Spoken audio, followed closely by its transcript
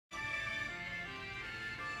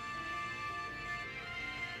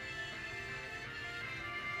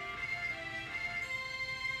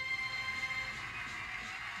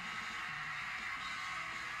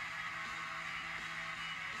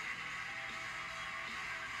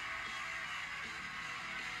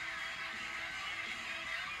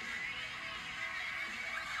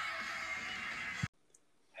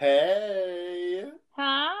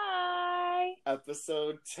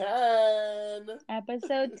Episode 10.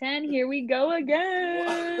 Episode 10, here we go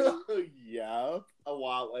again. Yep.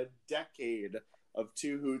 A decade of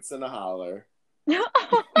two hoots and a holler.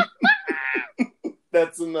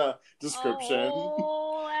 That's in the description. A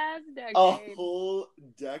whole ass decade. A whole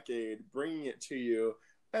decade. Bringing it to you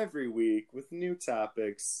every week with new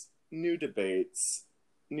topics, new debates,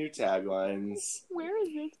 new taglines. Where is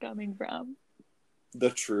this coming from? The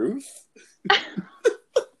truth?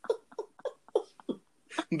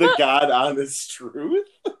 The God honest truth?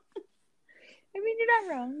 I mean, you're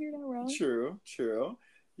not wrong. True.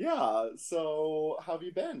 Yeah, so how have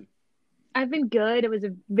you been? I've been good. It was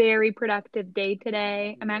a very productive day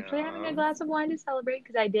today. I'm actually having a glass of wine to celebrate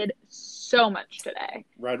because I did so much today.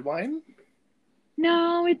 Red wine?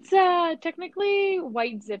 No, it's technically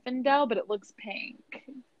white Zinfandel, but it looks pink.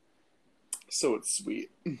 So it's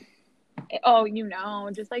sweet. Oh,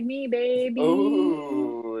 just like me, baby.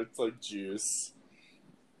 Oh, it's like juice.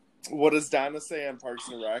 What does Donna say on Parks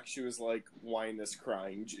and Rec? She was like, wine is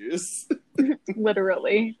crying juice.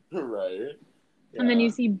 Literally. Right. Yeah. And then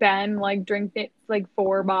you see Ben drink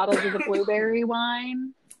 4 bottles of the blueberry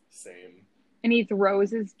wine. Same. And he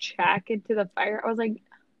throws his check into the fire. I was like,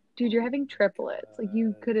 dude, you're having triplets.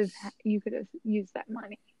 You could have used that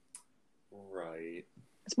money. Right.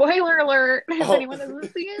 Spoiler alert! If anyone is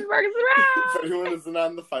listening to Parks and Rec. If anyone isn't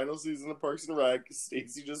on the final season of Parks and Rec,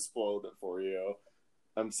 Stacey just spoiled it for you.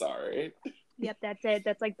 I'm sorry. Yep, that's it.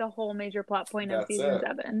 That's the whole major plot point of season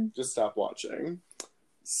 7. Just stop watching.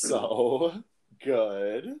 So,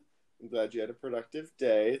 good. I'm glad you had a productive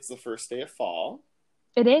day. It's the first day of fall.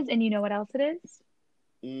 It is, and you know what else it is?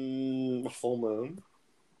 A full moon.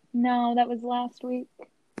 No, that was last week.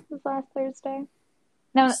 It was last Thursday.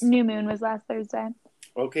 No, new moon was last Thursday.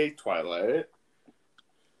 Okay, Twilight.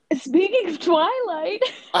 Speaking of Twilight.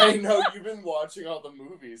 I know, you've been watching all the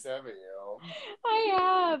movies, haven't you? I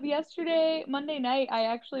have. Monday night, I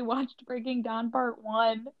actually watched Breaking Dawn Part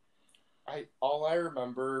 1. All I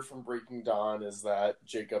remember from Breaking Dawn is that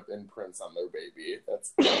Jacob imprints on their baby.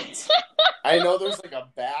 That's it. I know there's a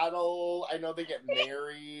battle. I know they get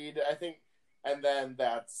married. I think, and then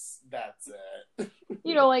that's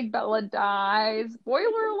it. Bella dies.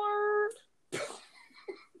 Spoiler alert.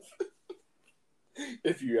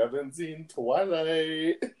 If you haven't seen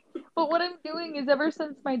Twilight. But what I'm doing is ever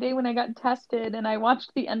since my day when I got tested and I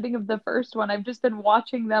watched the ending of the first one, I've just been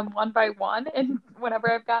watching them one by one and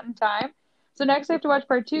whenever I've gotten time. So next I have to watch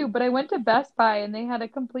part 2, but I went to Best Buy and they had a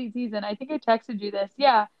complete season. I think I texted you this.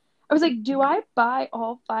 Yeah. I was like, do I buy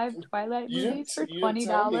all 5 Twilight movies for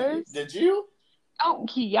 $20? Did you? Oh,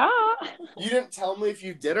 yeah. You didn't tell me if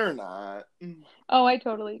you did or not. Oh, I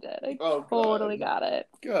totally did. I totally got it.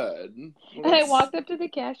 Good. And I walked up to the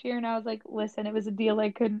cashier and I was like, listen, it was a deal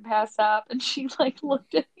I couldn't pass up. And she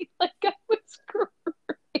looked at me like I was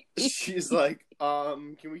crazy. She's like,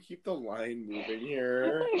 can we keep the line moving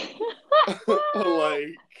here?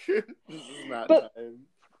 This is not time.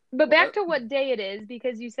 But back to what day it is,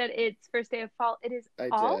 because you said it's first day of fall. It is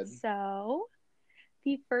also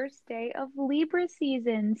the first day of Libra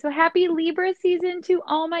season. So happy Libra season to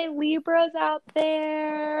all my Libras out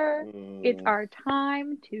there. It's our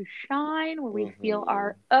time to shine, where we feel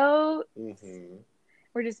our oats.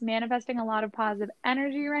 We're just manifesting a lot of positive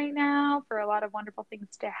energy right now for a lot of wonderful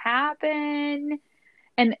things to happen.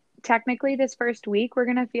 And technically this first week, we're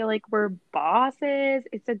going to feel like we're bosses.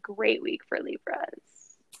 It's a great week for Libras.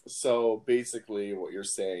 So basically what you're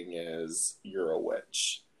saying is you're a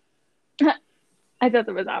witch. I thought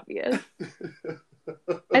that was obvious.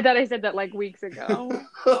 I thought I said that weeks ago.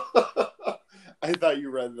 I thought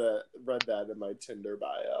you read that in my Tinder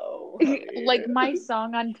bio. My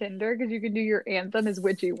song on Tinder, because you can do your anthem is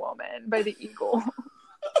Witchy Woman by the Eagle.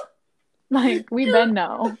 We then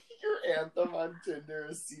know. Your anthem on Tinder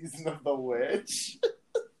is Season of the Witch.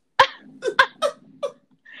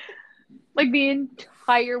 The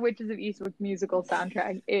entire Witches of Eastwick musical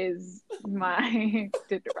soundtrack is my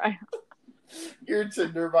Tinder bio. Your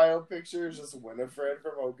Tinder bio picture is just Winifred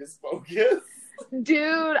from Hocus Pocus.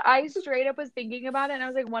 Dude, I straight up was thinking about it and I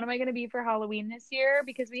was like, what am I going to be for Halloween this year?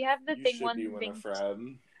 Because we have the thing one thing.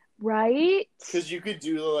 Winifred. Right? Because you could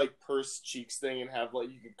do the pursed cheeks thing and have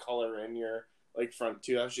you could color in your front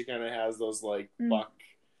tooth. How she kind of has those buck.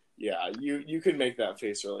 Yeah, you could make that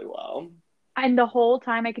face really well. And the whole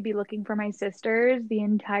time I could be looking for my sisters the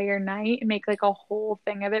entire night and make a whole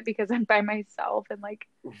thing of it because I'm by myself and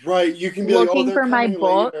right, you can be looking for my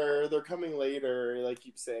book. Later. They're coming later.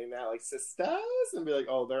 Keep saying that sisters, and be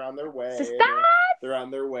oh, they're on their way. Sisters, they're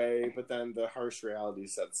on their way. But then the harsh reality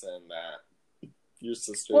sets in that your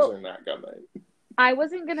sisters are not coming. I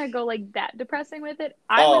wasn't gonna go like that depressing with it.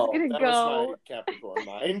 I was gonna that go. Was my Capricorn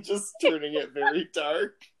mind, just turning it very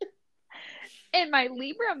dark. And my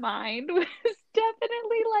Libra mind was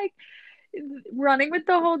definitely like running with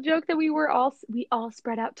the whole joke that we all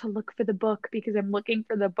spread out to look for the book because I'm looking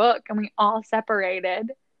for the book, and we all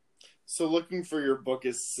separated. So looking for your book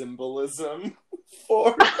is symbolism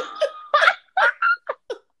for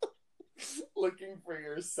looking for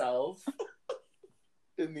yourself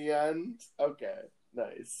in the end. Okay,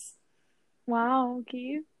 nice. Wow,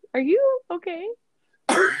 Keith, are you okay?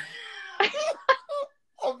 I'm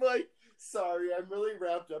like, sorry, I'm really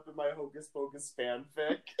wrapped up in my Hocus Pocus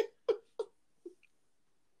fanfic.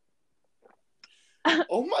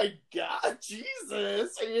 Oh my god,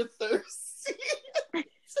 Jesus, are you thirsty?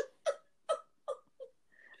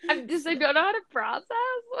 I don't know how to process.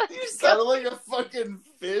 You sound like a fucking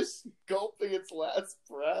fish gulping its last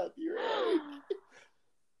breath. You're like,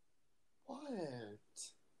 what?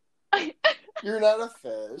 You're not a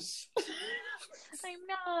fish. I'm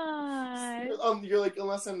not. You're like,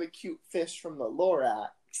 unless I'm the cute fish from the Lorax.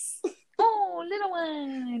 Oh, little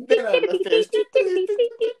one. Then I'm the fish.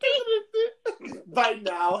 By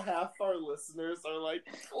now, half our listeners are like,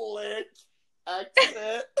 click,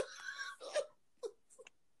 exit.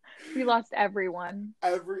 We lost everyone.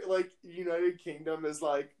 United Kingdom is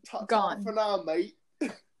like, gone for now, mate.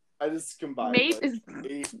 I just combined mate like,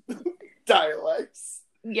 8 dialects.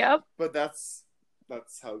 Yep. But that's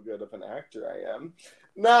how good of an actor I am.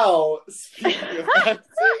 Now, speaking of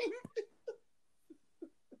acting,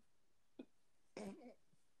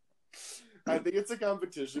 I think it's a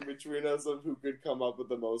competition between us of who could come up with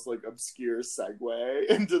the most like obscure segue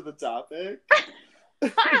into the topic.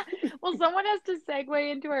 Well, someone has to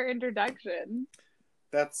segue into our introduction.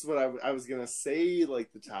 That's what I was gonna say,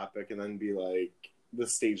 like the topic, and then be like the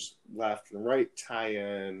stage left and right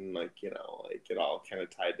tie-in, like it all kind of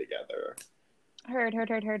tied together. Heard.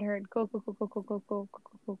 Cool.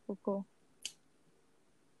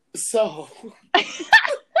 So,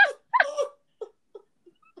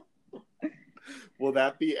 will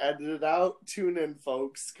that be edited out? Tune in,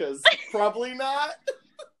 folks, because probably not.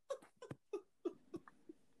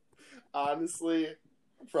 Honestly,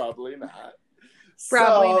 probably not.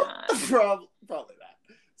 Probably not. Probably not.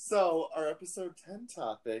 So, our episode 10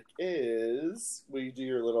 topic is... Will you do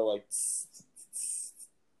your little, like...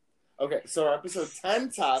 Okay, so our episode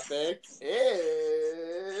 10 topic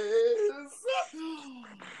is...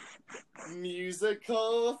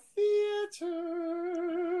 musical theater.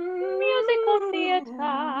 Musical theater.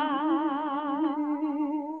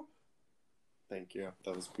 Thank you.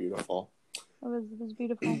 That was beautiful. It was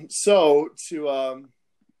beautiful. So, to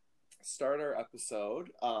start our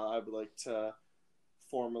episode, I would like to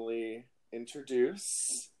formally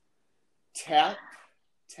introduce Tap,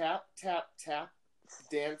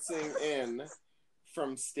 dancing in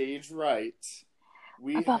from stage right.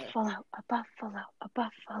 A buffalo,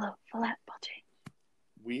 flat bulging.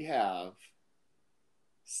 We have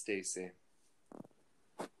Stacy.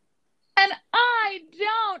 And I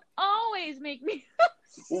don't always make me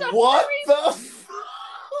so what the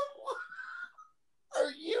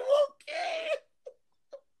Are you okay?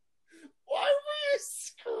 Why were you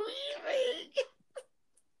screaming?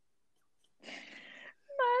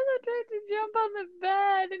 Milo tried to jump on the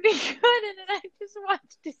bed and he couldn't, and I just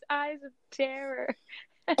watched his eyes of terror.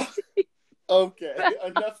 Okay,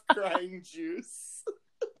 enough crying juice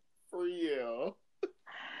for you.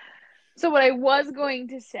 So what I was going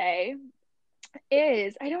to say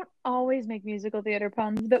is I don't always make musical theater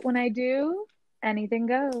puns, but when I do, anything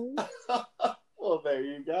goes. Well, there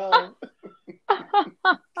you go.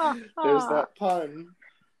 There's that pun.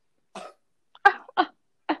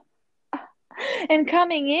 And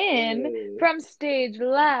coming in from stage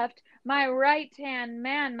left, my right-hand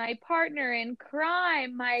man, my partner in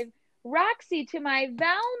crime, my Roxy to my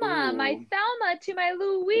Velma, my Thelma to my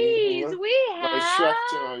Louise. Mm-hmm. We have... My Shrek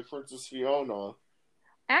to my Princess Fiona.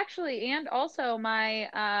 Actually, and also my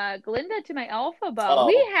Glinda to my Elphaba. Oh.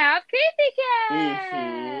 We have Kathy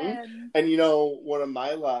Ken! Mm-hmm. And one of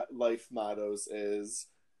my life mottos is,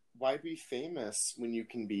 why be famous when you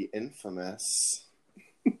can be infamous?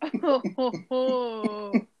 That's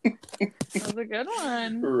a good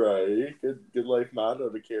one. Right. Good life motto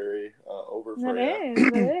to carry over for you.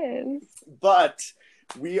 It is. But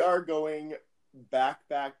we are going back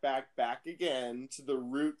again to the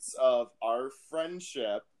roots of our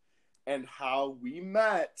friendship and how we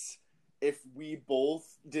met if we both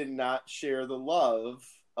did not share the love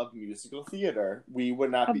of musical theater. We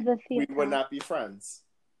would not be friends.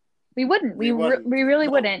 We wouldn't. We really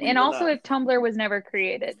wouldn't. And also, not. if Tumblr was never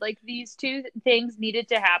created, like these two things needed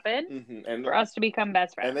to happen for us to become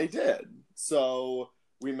best friends. And they did. So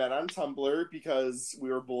we met on Tumblr because we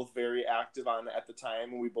were both very active on it at the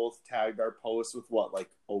time, and we both tagged our posts with like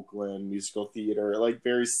Oakland Musical Theater, like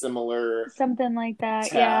very similar, something like that.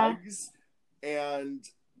 Tags. Yeah. And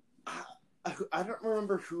I don't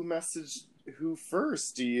remember who messaged who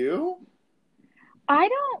first. Do you? I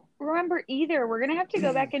don't remember either. We're gonna have to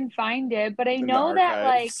go back and find it, but I know that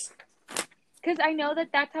like, because I know that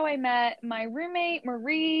that's how I met my roommate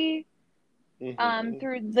Marie,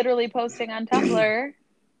 through literally posting on Tumblr,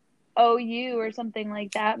 OU or something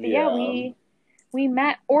like that. But yeah, we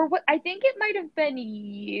met, or what? I think it might have been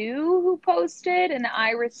you who posted and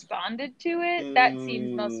I responded to it. That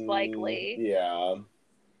seems most likely. Yeah.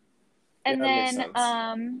 And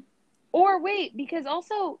then, or wait, because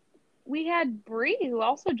also. We had Bree who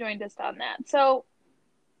also joined us on that. So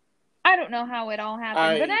I don't know how it all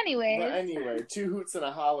happened. But anyway, 2 hoots and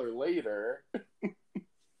a holler later.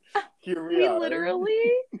 Here we are.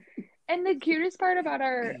 Literally. And the cutest part about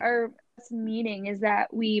our meeting is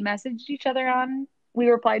that we messaged each other we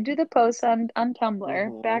replied to the post on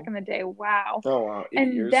Tumblr back in the day. Wow. Oh, wow. 8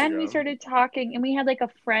 and years then ago. We started talking, and we had like a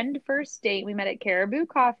friend first date. We met at Caribou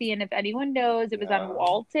Coffee, and if anyone knows, it was on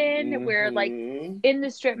Walton, where like in the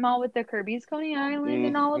strip mall with the Kirby's Coney Island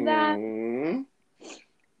and all of that.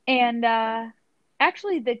 And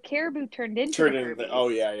actually, the Caribou turned into Kirby's. Oh,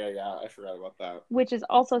 yeah. I forgot about that. Which is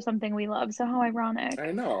also something we love. So how ironic.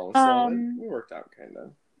 I know. So it worked out kind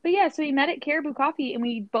of. But yeah, so we met at Caribou Coffee, and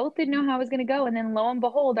we both didn't know how it was going to go. And then lo and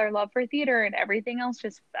behold, our love for theater and everything else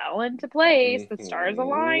just fell into place. The stars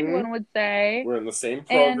aligned, one would say. We're in the same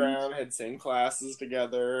program, had same classes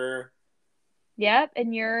together. Yep,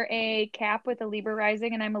 and you're a Cap with a Libra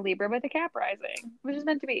rising, and I'm a Libra with a Cap rising, which is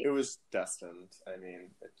meant to be. It was destined. I mean,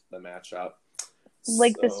 the matchup.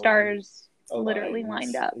 Like the stars literally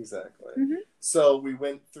lined up. Exactly. So we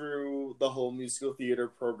went through the whole musical theater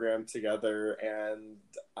program together, and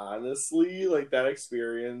honestly, like that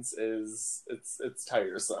experience it's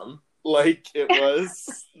tiresome. Like it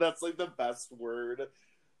was. That's like the best word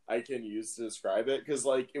I can use to describe it, because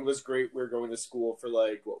like it was great. We were going to school for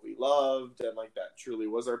like what we loved, and like that truly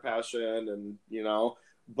was our passion, and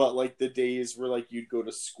but like the days where like you'd go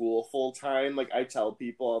to school full time, like I tell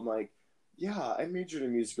people, I'm like, yeah, I majored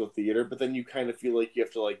in musical theater, but then you kind of feel like you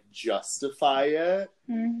have to like justify it.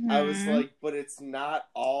 I was like, but it's not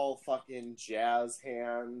all fucking jazz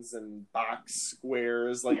hands and box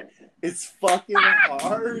squares. Like, it's fucking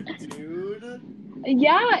hard, dude.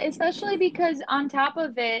 Yeah, especially because on top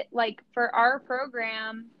of it, like for our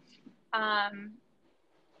program,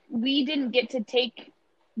 we didn't get to take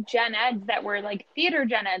gen eds that were like theater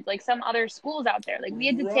gen eds, like some other schools out there. Like we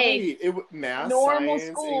had to take math, normal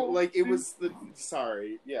science, school. Like it was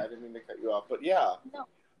sorry, yeah, I didn't mean to cut you off, but yeah. No,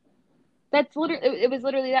 that's literally, it was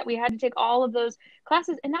literally that we had to take all of those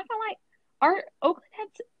classes. And not gonna lie, our Oakland had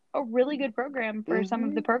a really good program for some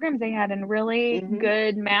of the programs they had, and really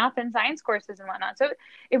good math and science courses and whatnot. So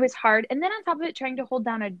it was hard. And then on top of it, trying to hold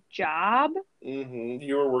down a job.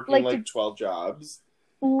 You were working like 12 jobs.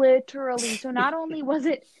 Literally. So not only was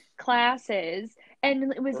it classes,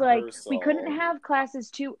 and it was rehearsal. Like we couldn't have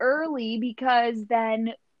classes too early, because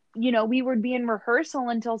then we would be in rehearsal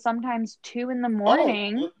until sometimes 2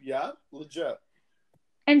 a.m. Yeah, legit.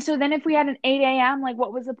 And so then if we had an 8 a.m., like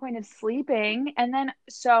what was the point of sleeping? And then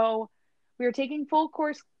so we were taking full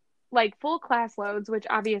class loads, which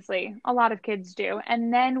obviously a lot of kids do.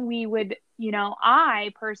 And then we would,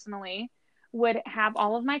 I personally would have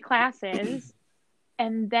all of my classes.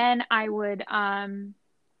 And then I would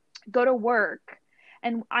go to work,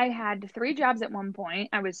 and I had 3 jobs at one point.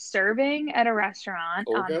 I was serving at a restaurant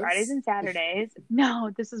on Fridays and Saturdays. No,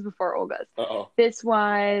 this was before Olga's. This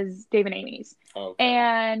was Dave and Amy's. Okay.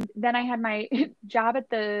 And then I had my job at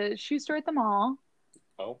the shoe store at the mall.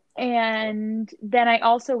 And then I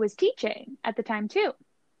also was teaching at the time too.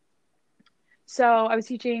 So I was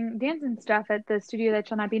teaching dance and stuff at the studio that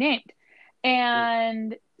shall not be named.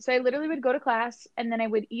 And so I literally would go to class, and then I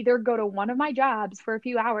would either go to one of my jobs for a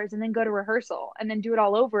few hours and then go to rehearsal and then do it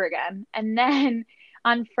all over again. And then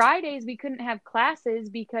on Fridays, we couldn't have classes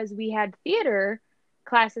because we had theater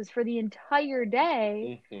classes for the entire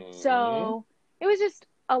day. So it was just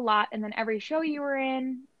a lot. And then every show you were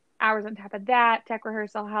in, hours on top of that, tech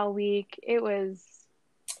rehearsal, Hell Week. It was...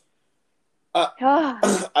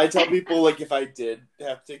 I tell people, like, if I did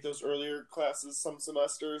have to take those earlier classes some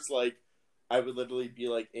semesters, like, I would literally be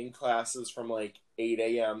like in classes from like 8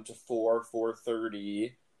 a.m. to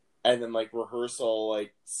 4:30, and then like rehearsal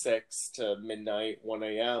like 6 to midnight, 1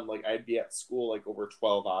 a.m. Like I'd be at school like over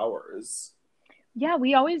 12 hours. Yeah,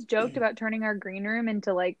 we always joked about turning our green room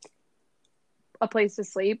into like a place to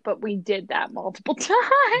sleep, but we did that multiple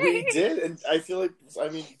times. We did, and I feel like, I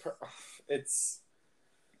mean, it's,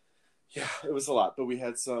 yeah, it was a lot, but we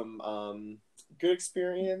had some good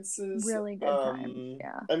experiences. Really good times,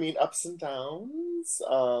 yeah. I mean, ups and downs,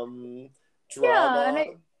 drama. Yeah,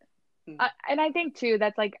 and I think too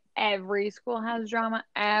that's like every school has drama.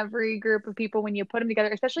 Every group of people, when you put them together,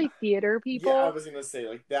 especially theater people. Yeah, I was gonna say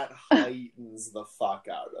like that heightens the fuck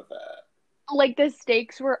out of it. Like the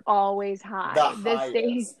stakes were always high. The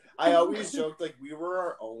stakes. I always joked like we were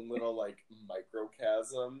our own little like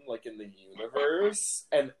microcosm like in the universe,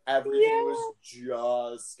 and everything was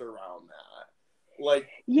just around that. Like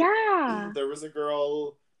there was a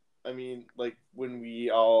girl. I mean, like, when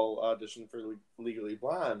we all auditioned for Legally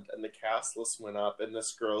Blonde, and the cast list went up, and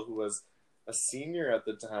this girl who was a senior at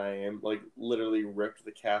the time, like, literally ripped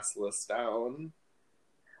the cast list down.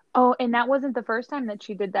 Oh, and that wasn't the first time that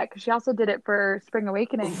she did that, because she also did it for Spring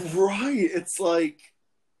Awakening. Right! It's like,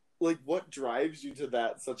 what drives you to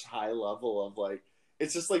that such high level of, like,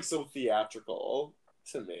 it's just, like, so theatrical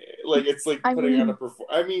to me. Like, it's, like, putting on a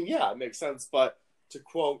performance. I mean, yeah, it makes sense, but to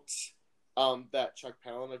quote... that Chuck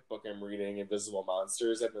Palahniuk book I'm reading, Invisible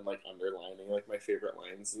Monsters, I've been like underlining like my favorite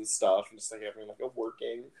lines and stuff, and just like having like a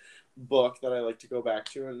working book that I like to go back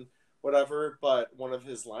to and whatever. But one of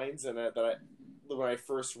his lines in it that when I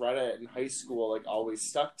first read it in high school, like always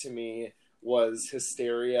stuck to me was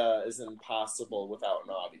hysteria is impossible without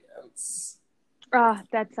an audience. Oh,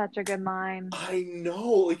 that's such a good line. I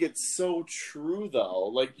know, like it's so true though.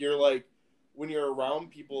 Like you're like, when you're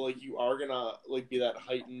around people, like, you are gonna, like, be that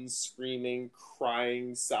heightened, screaming,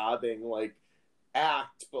 crying, sobbing, like,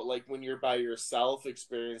 act, but, like, when you're by yourself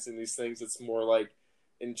experiencing these things, it's more, like,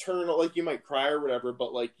 internal, like, you might cry or whatever,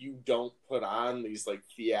 but, like, you don't put on these, like,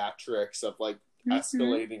 theatrics of, like,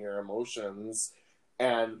 escalating your emotions,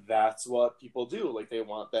 and that's what people do, like, they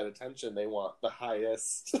want that attention, they want the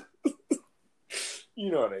highest,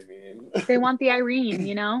 you know what I mean? They want the Irene,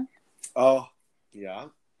 you know? Oh, yeah.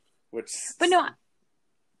 But no,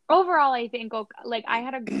 overall, I think like I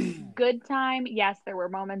had a good time. Yes, there were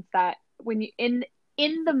moments that when you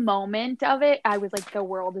in the moment of it, I was like, the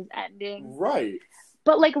world is ending. Right.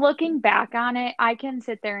 But like looking back on it, I can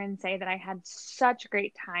sit there and say that I had such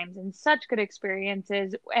great times and such good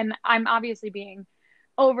experiences. And I'm obviously being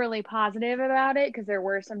overly positive about it because there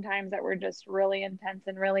were some times that were just really intense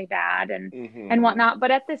and really bad and whatnot.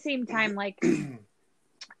 But at the same time, like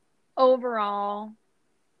overall,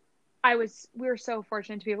 we were so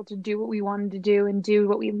fortunate to be able to do what we wanted to do and do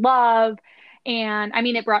what we love. And I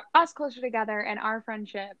mean, it brought us closer together and our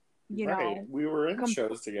friendship, you know. We were in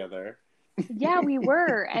shows together. Yeah, we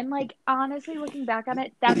were. And like, honestly, looking back on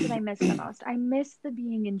it, that's what I miss the most. I miss the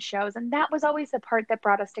being in shows. And that was always the part that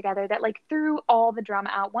brought us together, that like threw all the drama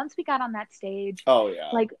out. Once we got on that stage, oh yeah,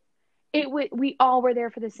 like we all were there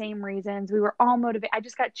for the same reasons. We were all motivated. I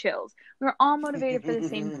just got chills. We were all motivated for the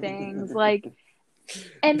same things. Like,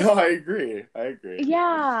 and no, I agree.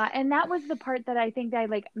 Yeah, and that was the part that I think I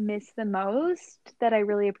like missed the most, that I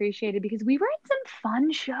really appreciated, because we were in some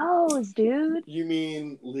fun shows, dude. You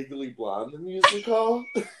mean Legally Blonde the musical?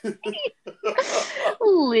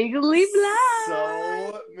 Legally Blonde.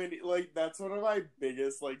 So many, like, that's one of my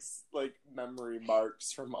biggest like memory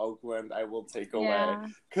marks from Oakland I will take away.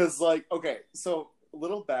 Cause like, okay, so a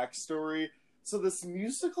little backstory. So this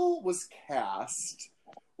musical was cast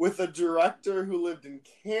with a director who lived in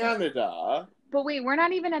Canada. But wait, we're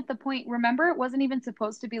not even at the point. Remember, it wasn't even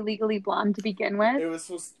supposed to be Legally Blonde to begin with. Was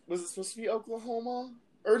it supposed to be Oklahoma?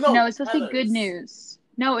 Or no, it was supposed to be Good News.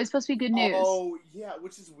 No, it was supposed to be Good News. Oh, yeah,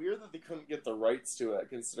 which is weird that they couldn't get the rights to it,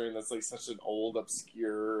 considering that's like such an old,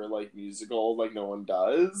 obscure like musical, like no one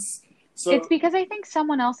does. So it's because I think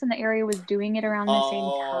someone else in the area was doing it around the same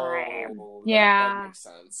time. That makes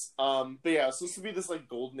sense. But yeah, it's supposed to be this like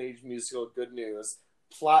golden age musical, Good News.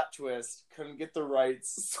 Plot twist, couldn't get the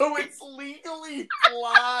rights, so it's Legally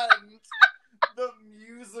Blonde, the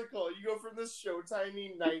musical. You go from this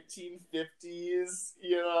Showtimey 1950s,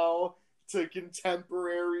 you know, to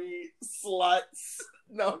contemporary sluts.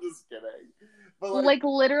 No, I'm just kidding. But like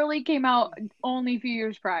literally came out only a few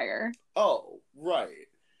years prior. Oh, right.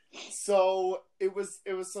 So it was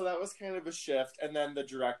so that was kind of a shift, and then the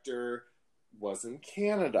director was in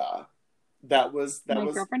Canada. That was my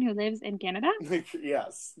girlfriend who lives in Canada?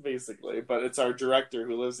 Yes, basically. But it's our director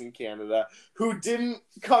who lives in Canada who didn't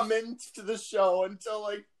come into the show until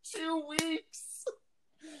like 2 weeks.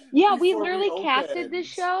 Yeah, we literally casted this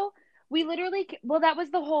show We literally, well, that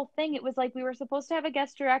was the whole thing. It was like we were supposed to have a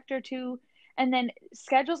guest director too, and then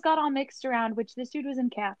schedules got all mixed around, which this dude was in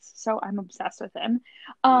Cats, so I'm obsessed with him.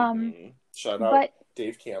 Shout out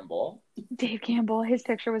Dave Campbell. Dave Campbell, his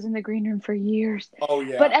picture was in the green room for years. Oh,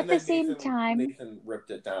 yeah. But at the same time... Nathan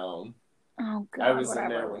ripped it down. Oh, God, I was in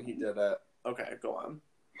there when he did it. Okay, go on.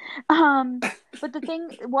 But the thing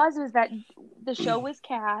was that the show was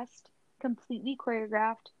cast, completely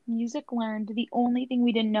choreographed, music learned. The only thing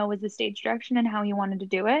we didn't know was the stage direction and how he wanted to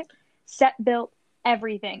do it. Set built,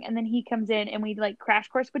 everything. And then he comes in and we like crash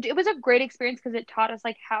course, but it was a great experience because it taught us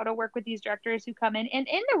like how to work with these directors who come in. And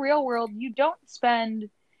in the real world, you don't spend,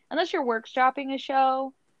 unless you're workshopping a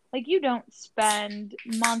show, like you don't spend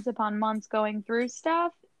months upon months going through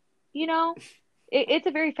stuff, you know? It's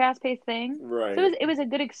a very fast-paced thing. Right. So it was a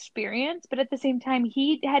good experience, but at the same time,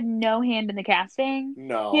 he had no hand in the casting.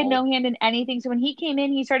 No. He had no hand in anything. So when he came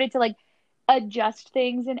in, he started to like adjust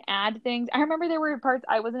things and add things. I remember there were parts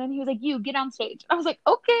I wasn't in. He was like, "You get on stage." I was like,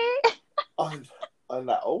 "Okay."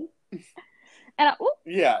 No. And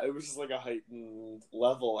yeah, it was just like a heightened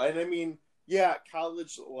level. And I mean, yeah,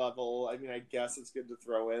 college level. I mean, I guess it's good to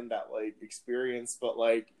throw in that like experience, but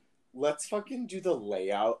like, let's fucking do the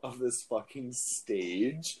layout of this fucking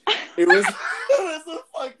stage. It was a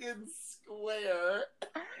fucking square.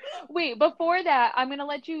 Wait, before that, I'm going to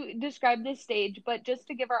let you describe this stage, but just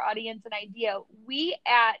to give our audience an idea, we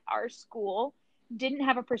at our school didn't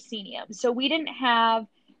have a proscenium. So we didn't have,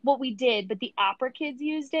 well, we did, but the opera kids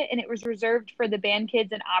used it, and it was reserved for the band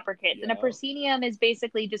kids and opera kids. Yeah. And a proscenium is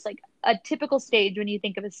basically just like a typical stage when you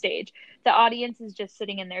think of a stage. The audience is just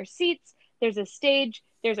sitting in their seats. There's a stage,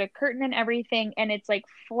 there's a curtain and everything, and it's like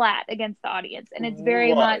flat against the audience. And it's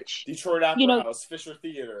very much Detroit Opera House, Fisher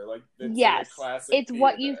Theater, like yes, classic it's theater.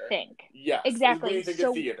 What you think. Yes, exactly. When you think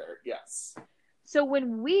of theater, yes. So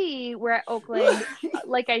when we were at Oakland,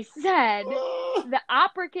 like I said, the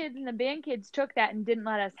opera kids and the band kids took that and didn't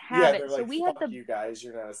let us have it. So like, we had you guys,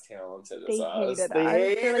 you're not as talented as us. They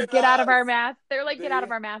hated us. They're like, get out of our get out of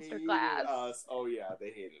our master class. Us. Oh yeah, they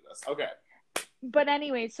hated us. Okay. But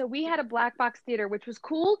anyway, so we had a black box theater, which was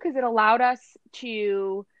cool because it allowed us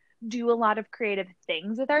to do a lot of creative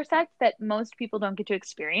things with our sets that most people don't get to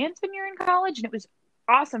experience when you're in college. And it was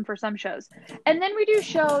awesome for some shows. And then we do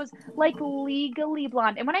shows like Legally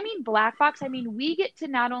Blonde. And when I mean black box, I mean we get to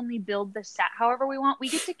not only build the set however we want, we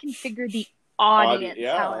get to configure the audience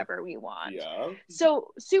however we want. Yeah.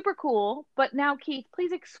 So super cool. But now, Keith,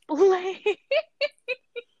 please explain.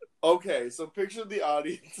 Okay, so picture the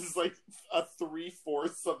audience is like a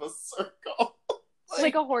 3/4 of a circle.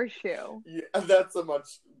 like a horseshoe. Yeah, that's a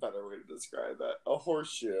much better way to describe that. A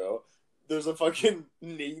horseshoe. There's a fucking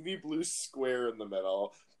navy blue square in the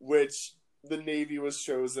middle, which the navy was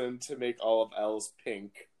chosen to make all of Elle's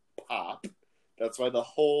pink pop. That's why the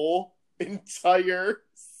whole entire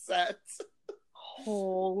set,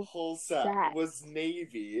 whole set was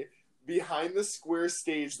navy. Behind the square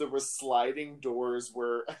stage, there was sliding doors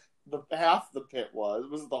where half the pit was.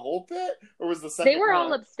 Was it the whole pit, or was the second? They were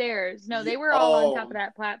all upstairs. No, they were all on top of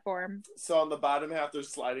that platform. So on the bottom half,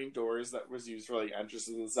 there's sliding doors that was used for like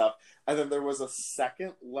entrances and stuff. And then there was a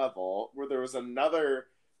second level where there was another,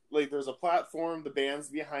 like there's a platform, the band's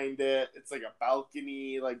behind it. It's like a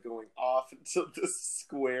balcony, like going off into this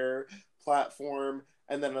square platform.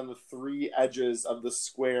 And then on the three edges of the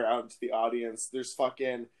square out into the audience, there's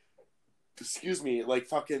fucking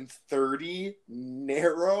 30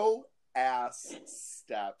 narrow ass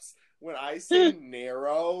steps. When I say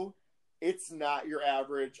narrow, it's not your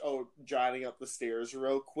average, jotting up the stairs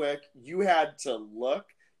real quick. You had to look.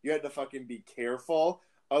 You had to fucking be careful.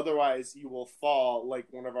 Otherwise, you will fall like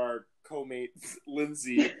one of our co-mates,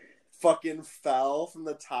 Lindsay, fucking fell from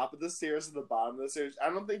the top of the stairs to the bottom of the stairs. I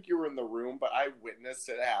don't think you were in the room, but I witnessed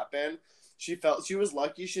it happen. She fell. She was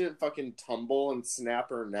lucky she didn't fucking tumble and snap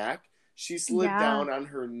her neck. She slid down on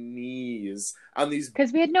her knees on these...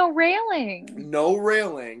 Because we had no railing. No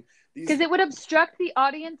railing. Because it would obstruct the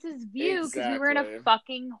audience's view because we were in a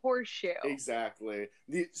fucking horseshoe. Exactly.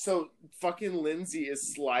 So fucking Lindsay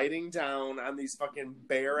is sliding down on these fucking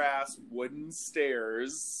bare-ass wooden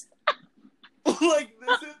stairs. Like,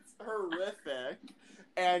 this is horrific.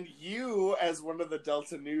 And you, as one of the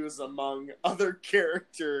Delta News among other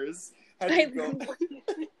characters, had to go...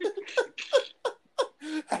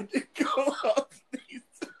 had to go up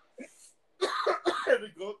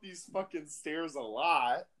these fucking stairs a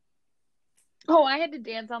lot. Oh, I had to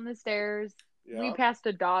dance on the stairs. Yeah. We passed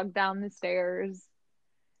a dog down the stairs.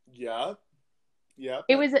 Yeah. Yeah.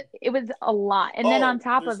 It was a lot. And then on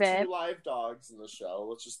top of it, 2 live dogs in the show.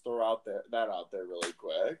 Let's just throw that out there really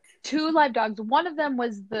quick. 2 live dogs. One of them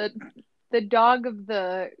was the the dog of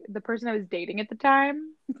the person I was dating at the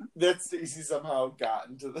time. That Stacey somehow got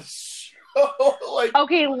into the show. Like,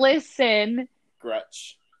 okay, listen.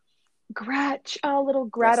 Gretch, oh, little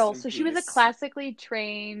Gretel. So she was a classically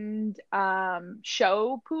trained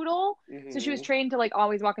show poodle. Mm-hmm. So she was trained to like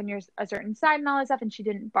always walk on a certain side and all that stuff, and she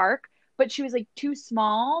didn't bark. But she was like too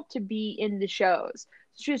small to be in the shows.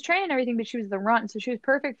 So she was trained and everything, but she was the runt, so she was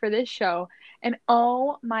perfect for this show. And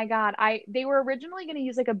oh my god, they were originally going to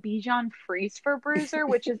use like a Bichon Frise for Bruiser,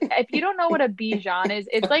 which is, if you don't know what a Bichon is,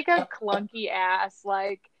 it's like a clunky ass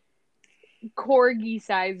like corgi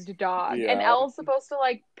sized dog, and Elle's supposed to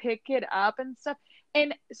like pick it up and stuff.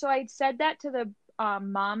 And so I said that to the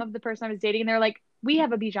mom of the person I was dating, and they're like, we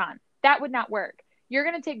have a Bichon, that would not work. You're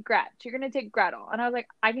gonna take Gretch, you're gonna take Gretel. And I was like,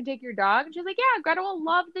 I can take your dog? And she's like, yeah, Gretel will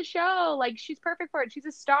love the show, like she's perfect for it, she's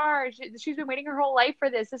a star, she's been waiting her whole life for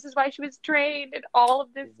this is why she was trained and all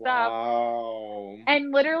of this stuff.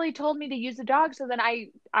 And literally told me to use the dog. So then I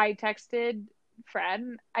texted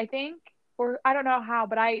Fred, I think, or I don't know how,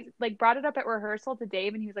 but I like brought it up at rehearsal to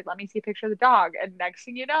Dave, and he was like, let me see a picture of the dog. And next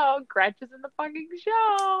thing you know, Gretch is in the fucking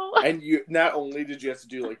show. And you, not only did you have to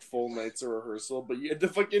do like full nights of rehearsal, but you had to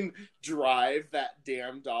fucking drive that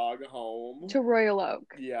damn dog home. To Royal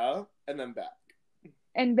Oak. Yeah. And then back.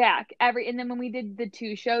 And back. And then when we did the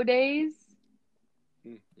 2 show days.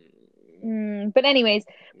 Mm-hmm. But anyways,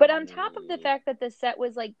 but on top of the fact that the set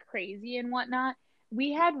was like crazy and whatnot,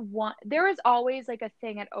 we had there was always like a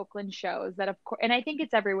thing at Oakland shows that, of course, and I think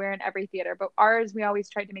it's everywhere in every theater, but ours we always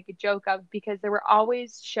tried to make a joke of, because there were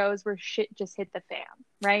always shows where shit just hit the fan,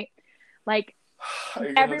 right? Like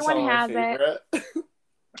everyone has it.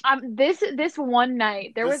 This one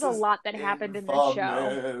night there was a lot that happened in this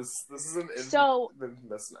show. This is an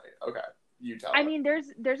infamous night. Okay. You tell I mean,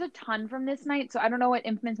 there's a ton from this night, so I don't know what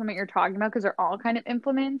infamous moment you're talking about, because they're all kind of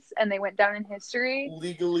implements and they went down in history.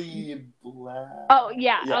 Legally Blonde. Oh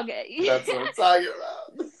yeah, okay. That's what I'm talking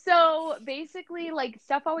about. So basically, like,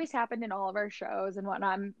 stuff always happened in all of our shows and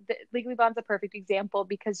whatnot. Legally Blonde's a perfect example,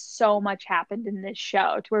 because so much happened in this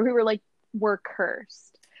show to where we were like, we're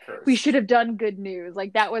cursed. We should have done Good News.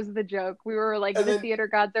 Like, that was the joke. We were like, the theater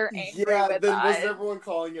gods are angry with us. Wasn't everyone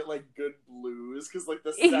calling it like Good Blues? Because like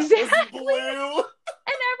the set was blue.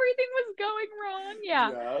 And everything was going wrong. Yeah.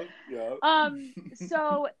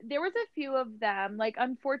 So there was a few of them. Like,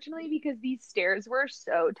 unfortunately, because these stairs were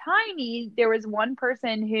so tiny, there was one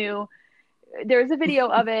person who, there was a video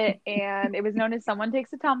of it, and it was known as Someone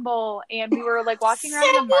Takes a Tumble, and we were like walking around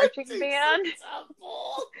in a marching band.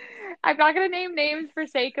 I'm not gonna name names for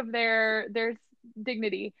sake of their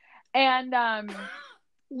dignity. And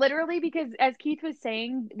literally, because as Keith was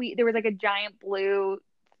saying, there was like a giant blue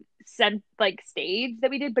stage that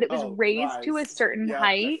we did, but it was raised to a certain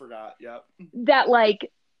height. I forgot. Yep. That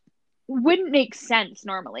like wouldn't make sense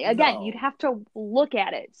normally. Again, you'd have to look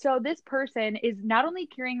at it. So this person is not only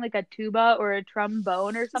carrying like a tuba or a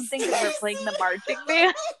trombone or something because we're playing the marching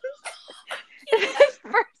band. This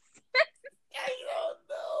person, I don't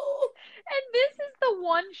know. And this is the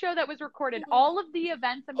one show that was recorded. All of the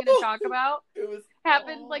events I'm going to talk about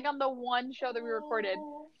happened like on the one show that we recorded.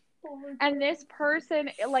 And this person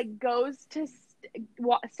like goes to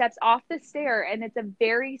steps off the stair, and it's a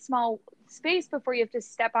very small space before you have to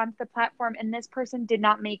step onto the platform, and this person did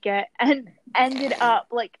not make it and ended up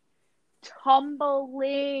like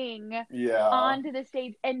tumbling onto the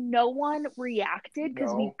stage, and no one reacted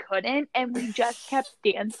because we couldn't, and we just kept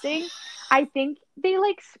dancing. I think they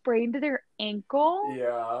like sprained their ankle.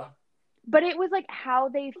 Yeah. But it was like how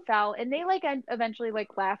they felt, and they like eventually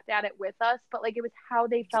like laughed at it with us, but like it was how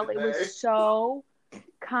they felt. It was so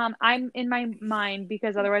I'm in my mind,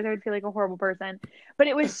 because otherwise I would feel like a horrible person, but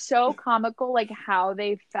it was so comical, like how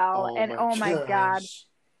they felt. Oh my god.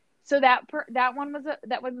 So that one was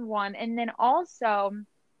one. And then also,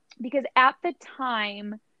 because at the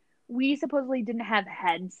time we supposedly didn't have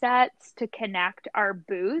headsets to connect our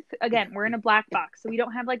booth. Again, we're in a black box, so we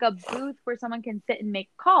don't have like a booth where someone can sit and make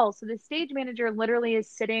calls. So the stage manager literally is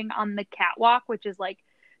sitting on the catwalk, which is like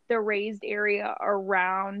the raised area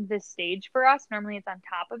around the stage for us. Normally it's on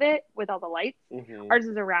top of it with all the lights. Mm-hmm. Ours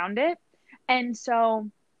is around it. And so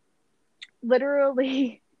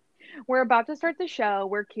literally we're about to start the show.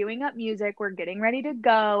 We're queuing up music. We're getting ready to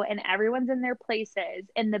go, and everyone's in their places.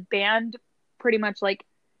 And the band pretty much like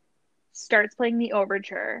starts playing the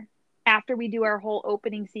overture after we do our whole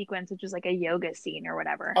opening sequence, which is like a yoga scene or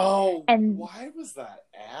whatever. Oh, and why was that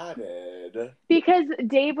added? Because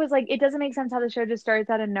Dave was like, it doesn't make sense how the show just starts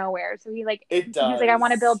out of nowhere. So he like, it does. He was like, I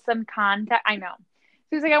want to build some context. I know. So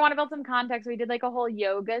he was like, I want to build some context. So we did like a whole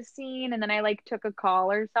yoga scene, and then I like took a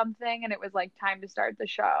call or something, and it was like time to start the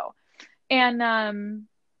show. And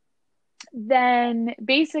then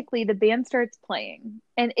basically the band starts playing,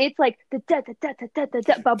 and it's like the da da da da da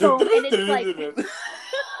da da boom, and it's like,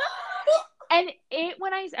 and it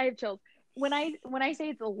when I have chills when I say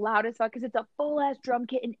it's the loudest fuck, because it's a full ass drum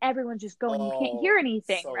kit and everyone's just going, you can't hear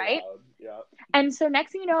anything, so right? Loud. Yeah. And so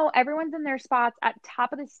next thing you know, everyone's in their spots at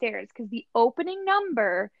top of the stairs, because the opening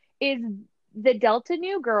number is the Delta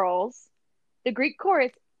New Girls, the Greek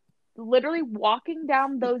chorus, literally walking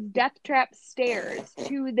down those death trap stairs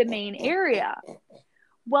to the main area.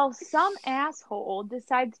 Well, some asshole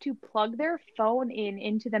decides to plug their phone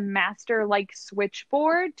into the master like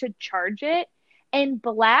switchboard to charge it, and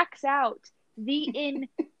blacks out the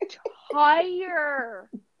entire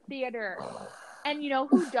theater. And you know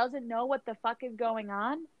who doesn't know what the fuck is going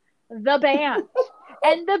on? The band.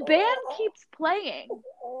 And the band keeps playing.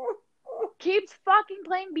 Keeps fucking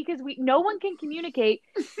playing, because no one can communicate.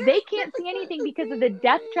 They can't see anything because of the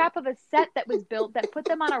death trap of a set that was built that put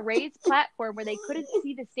them on a raised platform where they couldn't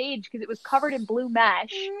see the stage because it was covered in blue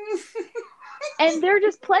mesh. And they're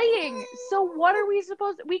just playing. So what are we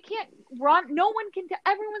supposed to... We can't run. No one can...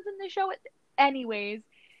 Everyone's in the show anyways.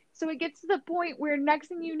 So it gets to the point where next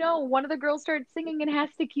thing you know, one of the girls starts singing and has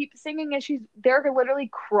to keep singing as they're literally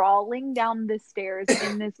crawling down the stairs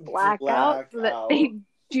in this blackout so that they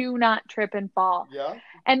do not trip and fall. Yeah.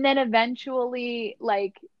 And then eventually,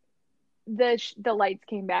 like, the lights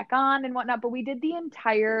came back on and whatnot, but we did the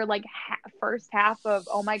entire, like, first half of,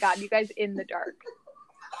 oh my God, you guys in the dark.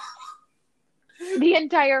 The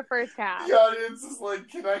entire first half. The audience is like,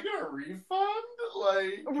 can I get a refund?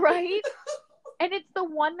 Like, right? And it's the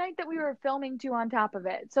one night that we were filming too on top of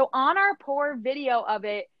it. So on our poor video of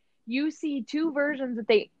it, you see two versions that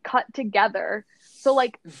they cut together. So,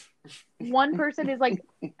 like, one person is, like,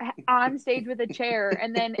 on stage with a chair,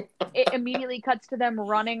 and then it immediately cuts to them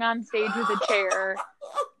running on stage with a chair.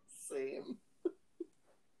 Same.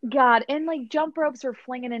 God, and, like, jump ropes were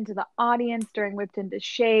flinging into the audience during Whipped Into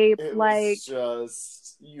Shape. It was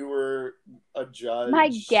just, you were a judge. My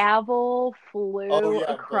gavel flew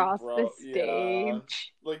across the stage. Yeah.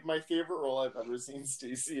 Like, my favorite role I've ever seen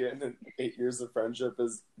Stacey in 8 years of friendship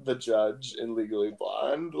is the judge in Legally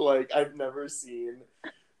Blonde. Like, I've never seen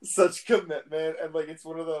such commitment, and, like, it's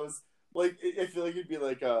one of those... Like, I feel like it'd be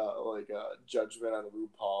like a judgment on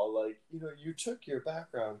RuPaul. Like, you know, you took your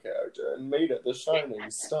background character and made it the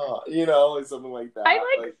shining star. You know, like something like that. I,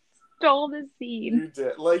 like stole the scene. You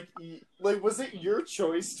did. Like, was it your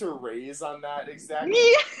choice to raise on that exactly?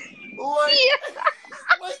 Yeah.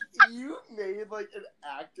 Like, you made, like, an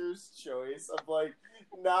actor's choice of, like,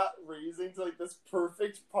 not raising to, like, this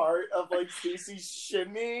perfect part of, like, Stacey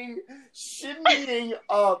shinnying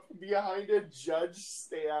up behind a judge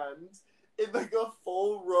stand in, like, a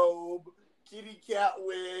full robe, kitty cat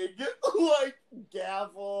wig, like,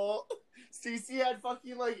 gavel. Stacey had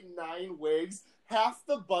fucking, like, 9 wigs. Half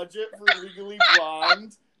the budget for Legally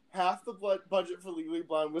Blonde... Half the budget for Legally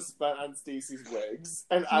Blonde was spent on Stacey's wigs,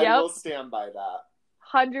 and I will stand by that.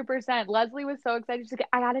 100%. Leslie was so excited. She's like,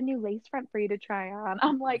 I got a new lace front for you to try on.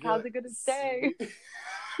 I'm like, how's it going to stay?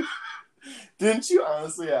 Didn't you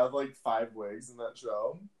honestly have, like, 5 wigs in that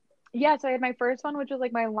show? Yeah, so I had my first one, which was,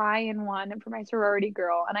 like, my lion one for my sorority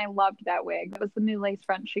girl, and I loved that wig. That was the new lace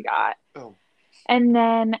front she got. Oh. And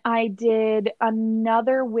then I did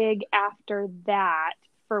another wig after that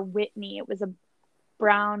for Whitney. It was a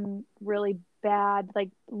brown, really bad, like,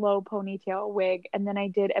 low ponytail wig. And then I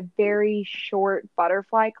did a very short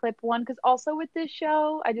butterfly clip one, because also with this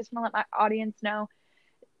show, I just want to let my audience know,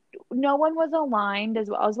 no one was aligned, as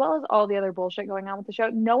well as all the other bullshit going on with the show.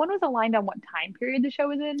 No one was aligned on what time period the show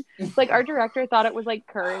was in. Like, our director thought it was, like,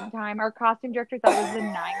 current time. Our costume director thought it was the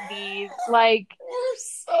 90s. Like, we're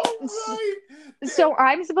so right. So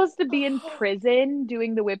I'm supposed to be in prison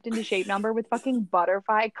doing the Whipped Into Shape number with fucking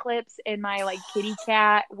butterfly clips in my, like, kitty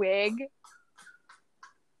cat wig.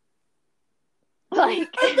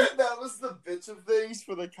 Like, that was the bitch of things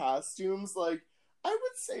for the costumes. Like, I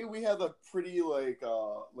would say we have a pretty, like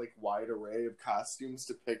wide array of costumes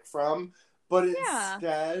to pick from, but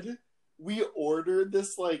instead we ordered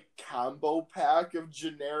this, like, combo pack of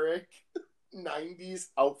generic 90s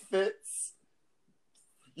outfits.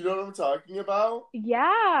 You know what I'm talking about?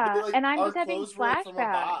 Yeah. Like, and I'm just having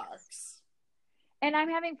flashbacks. And I'm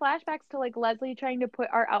having flashbacks to, like, Leslie trying to put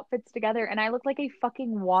our outfits together, and I look like a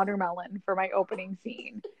fucking watermelon for my opening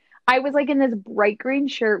scene. I was, like, in this bright green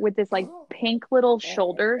shirt with this, like, pink little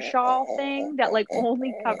shoulder shawl thing that, like,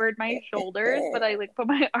 only covered my shoulders, but I, like, put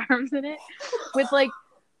my arms in it with, like,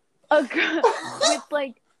 with,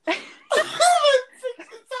 like...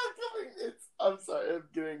 It's I'm sorry. I'm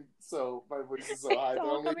getting my voice is so high.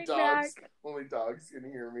 Only dogs can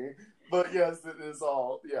hear me. But yes, it is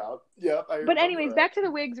all. Yeah. Yep. But anyways, back to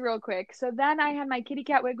the wigs real quick. So then I had my kitty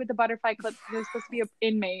cat wig with the butterfly clips. It was supposed to be an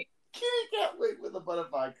inmate. Kitty cat wig with the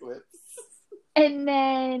butterfly clips. And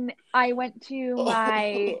then I went to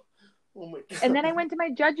my. Oh my God. And then I went to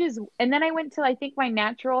my judges. And then I went to, I think, my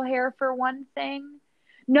natural hair for one thing.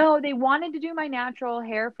 No, they wanted to do my natural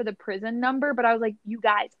hair for the prison number, but I was like, you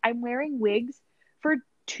guys, I'm wearing wigs for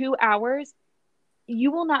 2 hours.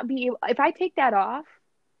 You will not be able, if I take that off,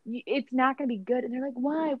 it's not going to be good. And they're like,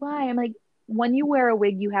 why? I'm like, when you wear a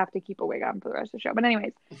wig, you have to keep a wig on for the rest of the show. But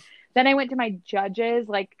anyways, then I went to my judges,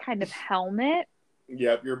 like, kind of helmet.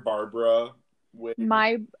 Yep, your Barbara wig.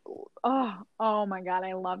 Oh my God,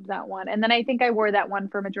 I loved that one. And then I think I wore that one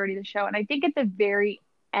for majority of the show. And I think at the very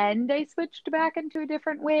end I switched back into a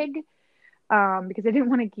different wig because I didn't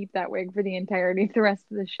want to keep that wig for the entirety of the rest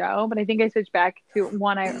of the show, but I think I switched back to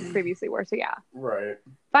one I previously wore. So yeah, right,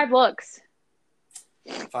 5 looks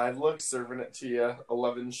serving it to you.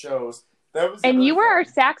 11 shows. And you were our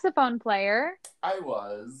saxophone player. I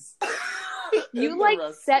was. You like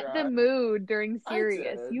set the mood during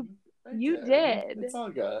Sirius. You did. It's all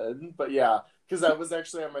good. But yeah, because I was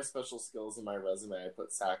actually on my special skills in my resume. I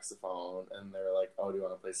put saxophone, and they were like, "Oh, do you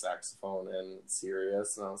want to play saxophone in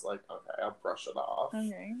Sirius?" And I was like, "Okay, I'll brush it off.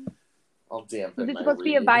 Okay. I'll dampen." It's supposed to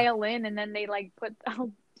be a violin, and then they like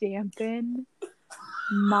I'll dampen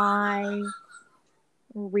my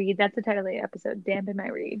reed. That's the title of the episode. Dampen my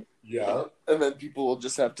reed. Yeah, and then people will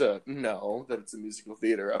just have to know that it's a musical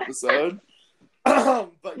theater episode. But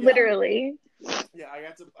yeah. Literally. Yeah,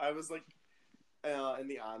 I was like in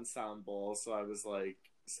the ensemble, so I was like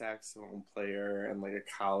saxophone player and like a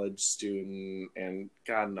college student, and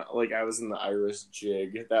God, no, like I was in the Irish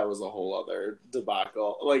jig. That was a whole other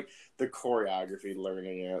debacle. Like the choreography,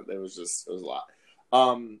 learning it was a lot.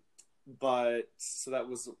 But so that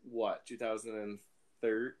was what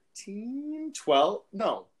 2013, 12?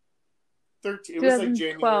 No. 13. It was like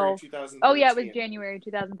January 2013. Oh yeah, it was January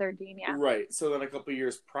 2013. Yeah. Right. So then a couple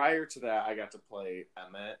years prior to that, I got to play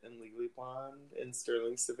Emmett in Legally Blonde in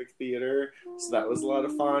Sterling Civic Theater. So that was a lot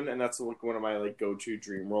of fun, and that's like one of my like go-to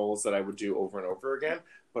dream roles that I would do over and over again.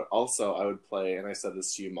 But also, I would play, and I said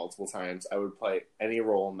this to you multiple times, I would play any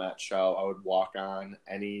role in that show. I would walk on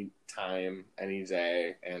any time, any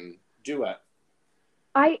day, and do it.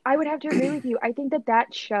 I would have to agree with you. I think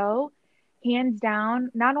that show, hands down,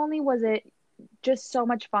 not only was it just so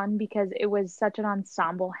much fun because it was such an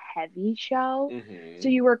ensemble heavy show, so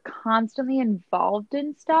you were constantly involved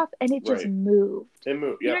in stuff, and it just moved. It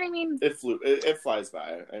moved. You know what I mean? It flew. It flies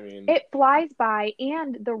by. I mean, it flies by,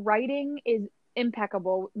 and the writing is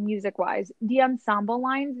impeccable music wise. The ensemble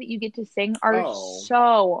lines that you get to sing are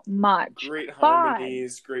so much great fun.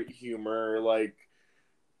 Harmonies, great humor. Like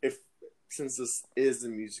since this is a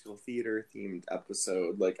musical theater themed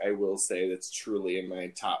episode, like I will say that's truly in my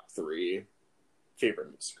top 3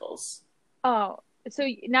 favorite musicals. Oh, so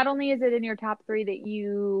not only is it in your top 3 that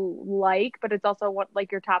you like, but it's also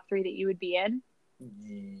like your top 3 that you would be in?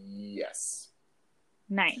 Yes.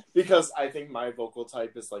 Nice. Because I think my vocal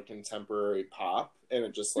type is like contemporary pop, and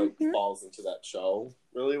it just like falls into that show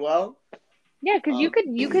really well. Yeah, because you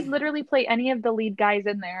could literally play any of the lead guys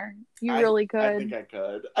in there. You really could. I think I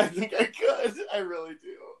could. I really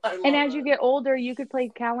do. And as you get older, you could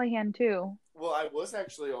play Callahan too. Well, I was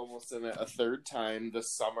actually almost in it a third time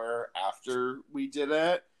this summer after we did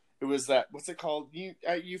it. It was that, what's it called?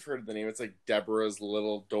 You've heard of the name. It's like Deborah's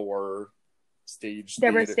Little Door Stage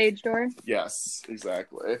Deborah's Stage Door? Yes,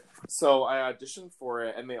 exactly. So I auditioned for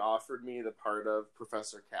it, and they offered me the part of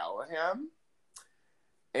Professor Callahan.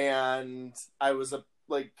 And I was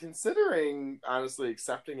considering honestly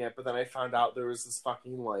accepting it, but then I found out there was this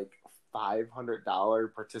fucking like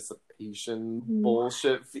 $500 participation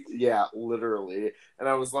bullshit fee. Yeah, literally. And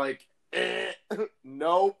I was like,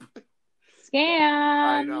 nope. Scam.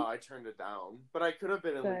 I know, I turned it down. But I could have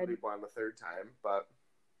been in Legally Blonde the third time, but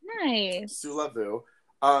nice. Sue Lavu.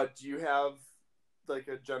 Do you have like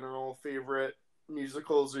a general favorite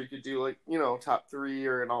musicals, or you could do like, top 3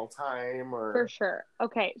 or an all time? Or for sure.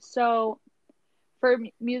 Okay, so for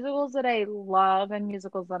musicals that I love and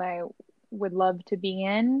musicals that I would love to be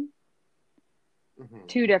in,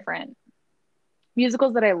 2 different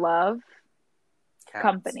musicals that I love. Cats.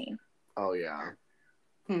 Company. Oh yeah.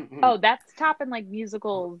 Oh, that's top in like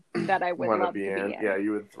musicals that I would love to be in. Yeah,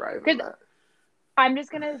 you would thrive in that. I'm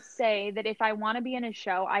just going to say that if I want to be in a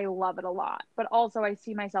show, I love it a lot. But also I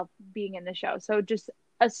see myself being in the show. So just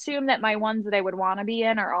assume that my ones that I would want to be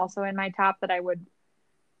in are also in my top that I would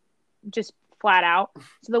just flat out.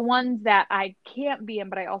 So the ones that I can't be in,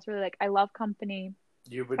 but I also really like, I love Company.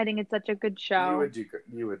 I think it's such a good show.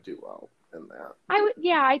 You would do well in that.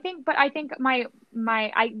 I think my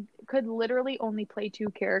I could literally only play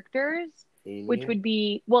 2 characters, Amy? Which would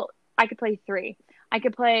be, well, I could play 3. I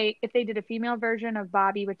could play, if they did a female version of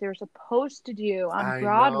Bobby, which they were supposed to do on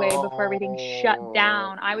Broadway before everything shut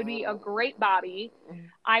down, I would be a great Bobby.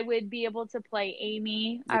 I would be able to play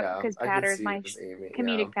Amy, because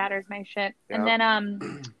comedic Patter's my shit. Yeah. And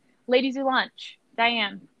then Ladies Who Lunch,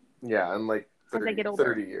 Diane. Yeah, and like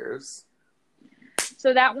 30 years.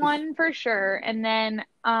 So that one for sure. And then,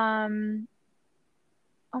 oh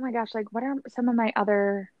my gosh, like what are some of my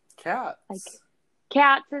other... Cats. Like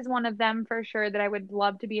Cats is one of them for sure that I would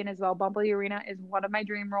love to be in as well. Bumble Arena is one of my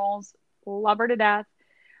dream roles. Love her to death.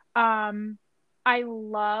 I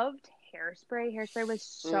loved Hairspray. Hairspray was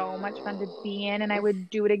so much fun to be in, and I would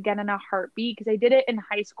do it again in a heartbeat because I did it in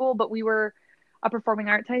high school, but we were a performing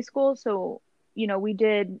arts high school, so we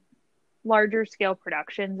did larger scale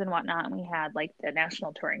productions and whatnot, and we had like the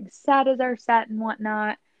national touring set as our set and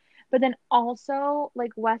whatnot. But then also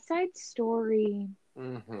like West Side Story.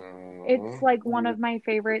 Mm-hmm. It's like one of my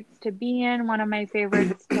favorites to be in, one of my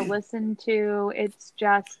favorites to listen to. It's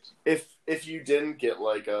just if you didn't get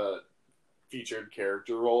like a featured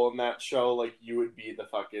character role in that show, like you would be the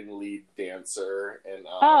fucking lead dancer and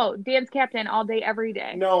dance captain all day every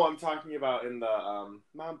day. No, I'm talking about in the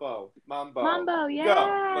Mambo, yeah. Go.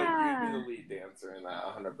 Like you'd be the lead dancer in that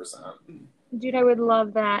 100%. Dude, I would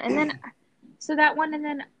love that. And then so that one, and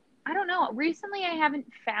then I don't know. Recently, I haven't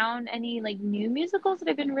found any like new musicals that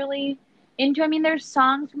I've been really into. I mean, there's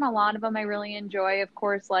songs from a lot of them I really enjoy. Of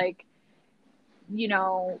course, like,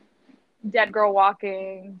 Dead Girl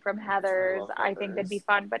Walking from Heathers. I think that'd be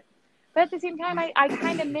fun. But at the same time, I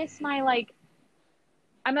kind of miss my like.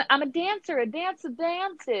 I'm a dancer. A dance of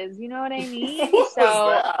dances. You know what I mean?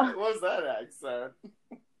 What was that accent?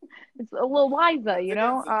 It's a little Liza,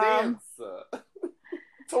 Dance.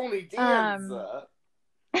 Tony Danza.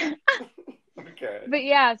 Okay. But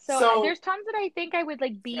yeah, so there's tons that I think I would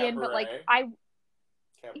like be in, but like I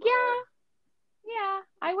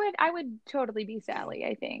would totally be Sally,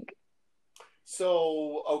 I think.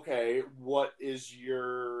 So, okay, what is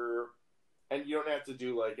your, and you don't have to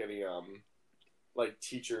do like any like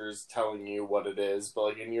teachers telling you what it is, but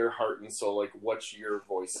like in your heart and soul, like what's your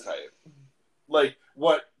voice type? Like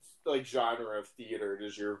what like genre of theater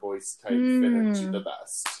does your voice type fit into the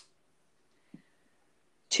best?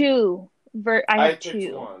 2. I have 2.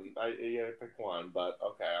 Picked one. I picked one, but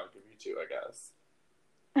okay, I'll give you 2, I guess.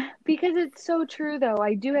 Because it's so true, though.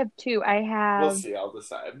 I do have 2. I have. We'll see. I'll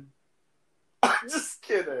decide. I'm just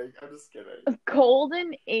kidding.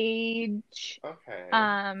 Golden Age. Okay.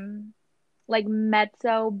 Like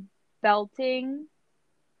mezzo belting.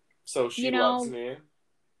 So She Loves Me.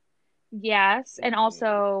 Yes, and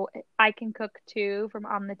also I Can Cook Too from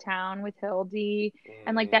On the Town with Hildy,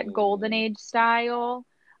 and like that Golden Age style,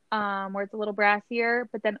 where it's a little brassier.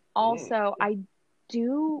 But then also I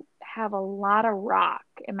do have a lot of rock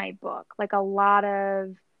in my book, like a lot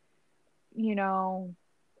of, I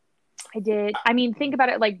mean, think about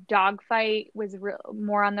it, like Dogfight was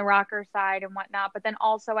more on the rocker side and whatnot, but then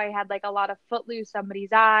also I had like a lot of Footloose,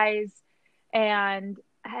 Somebody's Eyes, and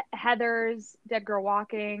Heathers, Dead Girl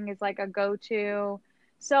Walking is like a go-to.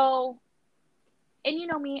 So, and you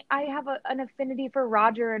know me, I have an affinity for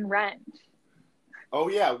Roger and Rent. Oh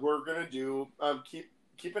yeah, we're gonna do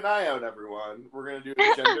keep an eye out, everyone. We're gonna do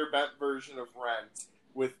a gender bent version of Rent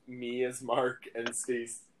with me as Mark and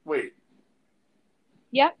Stacey. Wait.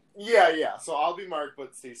 Yep. Yeah. So I'll be Mark,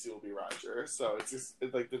 but Stacey will be Roger. So it's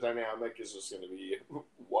like the dynamic is just gonna be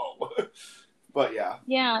whoa. But yeah.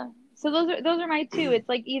 Yeah. So those are my 2. It's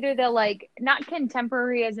like either the like not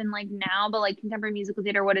contemporary as in like now, but like contemporary musical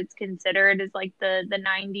theater, what it's considered is like the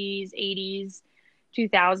 90s, 80s,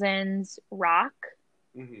 2000s rock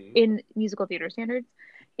in musical theater standards.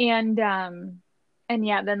 And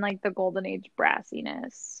yeah, then like the Golden Age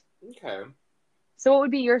brassiness. Okay. So what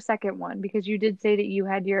would be your second one? Because you did say that you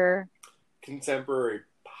had your contemporary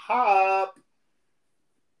pop.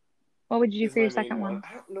 What would you do for your second one?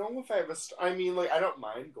 I don't know if I have I mean, like, I don't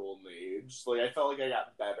mind Golden Age. Like, I felt like I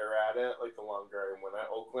got better at it, like, the longer I went at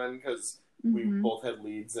Oakland, because we both had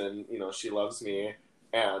leads in, She Loves Me,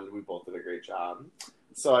 and we both did a great job.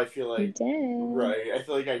 So I feel like, right, I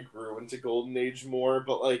feel like I grew into Golden Age more,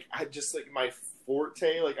 but, like, I just, like, my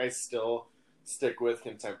forte, like, I still stick with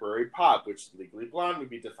contemporary pop, which Legally Blonde would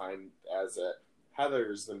be defined as it.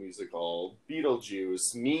 Heathers, the musical,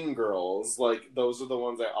 Beetlejuice, Mean Girls, like, those are the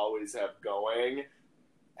ones I always have going.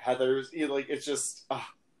 Heathers, like, it's just, I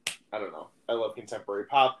don't know. I love contemporary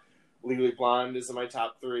pop. Legally Blonde is in my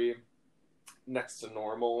top 3. Next to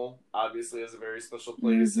Normal, obviously, has a very special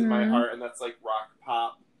place in my heart, and that's like rock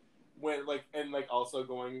pop. When also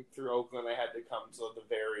going through Oakland, I had to come to the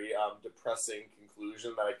very depressing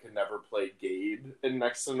conclusion that I could never play Gabe in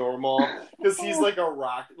Next to Normal, because he's like a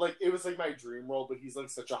rock, like it was like my dream role, but he's like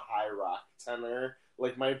such a high rock tenor,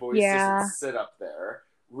 like my voice doesn't sit up there.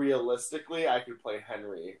 Realistically, I could play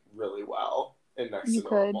Henry really well in Next to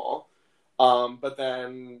Normal, but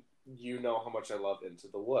then you know how much I love Into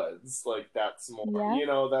the Woods, like that's more,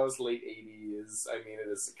 that was late 80s. I mean, it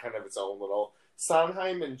is kind of its own little.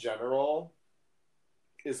 Sondheim in general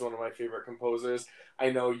is one of my favorite composers. I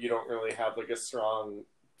know you don't really have like a strong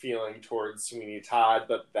feeling towards Sweeney Todd,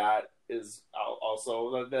 but that is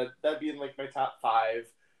also that'd be in like my top 5.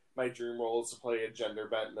 My dream role is to play a gender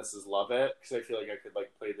bent Mrs. Lovett, because I feel like I could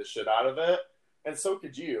like play the shit out of it, and so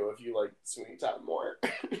could you if you like Sweeney Todd more.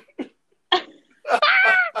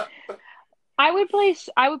 I would play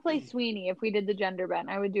Sweeney if we did the gender bent.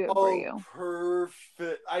 I would do it for you.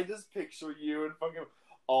 Perfect. I just picture you in fucking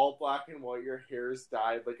all black and white, your hair's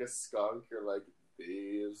dyed like a skunk. You're like,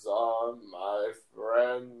 these are my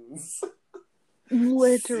friends.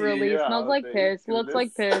 Literally. Smells like piss. Looks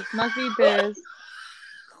like piss. Must be piss.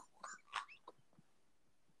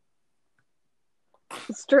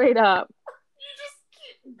 Straight up.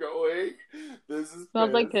 Going. This is smells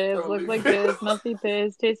piss. Like piss, totally looks like piss, must be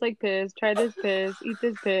piss, tastes like piss, try this piss, eat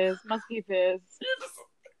this piss, must be piss.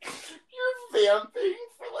 You're vamping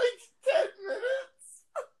for like 10 minutes.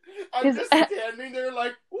 I'm just standing there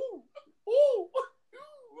like, ooh, ooh, ooh.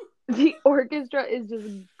 The orchestra is just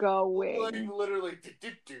going. Like literally,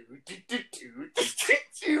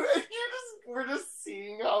 and we're just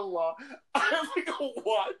seeing how long. I have like a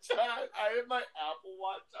watch on. I have my Apple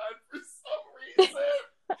Watch on for some reason.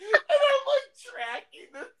 And I'm like tracking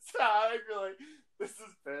the time. You're like, this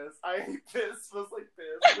is piss. I hate piss. Smells like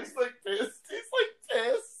piss. Tastes like piss. Tastes like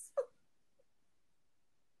piss.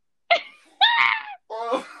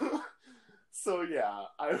 So yeah,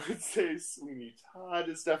 I would say Sweeney Todd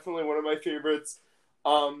is definitely one of my favorites.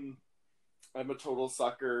 I'm a total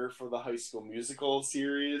sucker for the High School Musical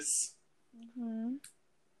series. Mm-hmm.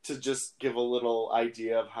 To just give a little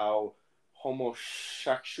idea of how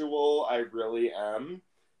homosexual I really am,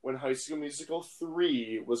 when High School Musical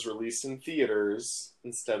 3 was released in theaters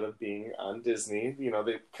instead of being on Disney,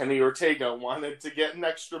 Kenny Ortega wanted to get an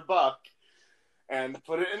extra buck and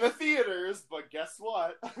put it in the theaters, but guess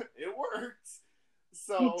what? It worked.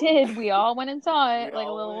 So it did. We all went and saw it, like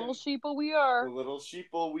a little sheeple we are. A little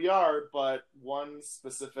sheeple we are, but one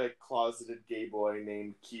specific closeted gay boy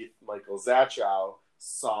named Keith Michael Zachow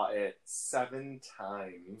saw it 7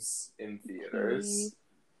 times in theaters.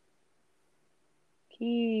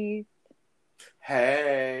 Keith.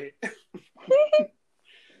 Hey. I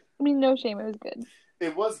mean, no shame. It was good.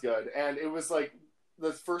 It was good, and it was like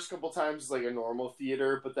the first couple times was like a normal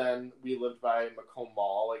theater, but then we lived by Macomb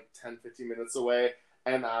Mall, like 10-15 minutes away,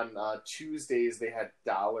 and on Tuesdays they had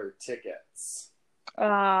 $1 tickets.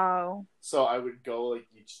 Oh. So I would go like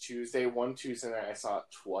each Tuesday. One Tuesday night I saw it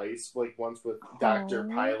twice, like once with Dr.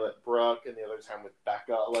 Pilot Brooke and the other time with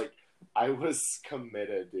Becca. Like, I was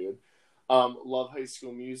committed, dude. Love High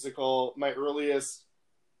School Musical. My earliest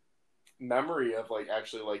memory of like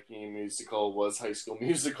actually liking a musical was High School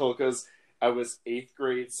Musical, because I was 8th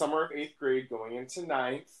grade, summer of 8th grade going into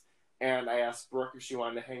 9th, and I asked Brooke if she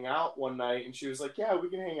wanted to hang out one night, and she was like, yeah, we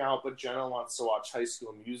can hang out, but Jenna wants to watch High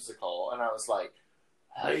School Musical. And I was like,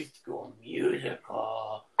 High School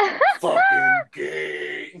Musical? Fucking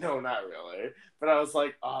gay. No, not really. But I was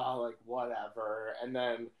like, oh, like, whatever. And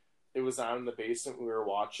then it was on in the basement, we were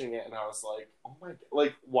watching it, and I was like, oh my God,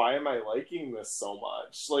 like, why am I liking this so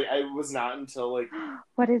much? Like, I was not until, like...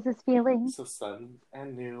 What is this feeling? So sudden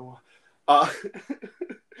and new.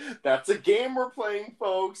 That's a game we're playing,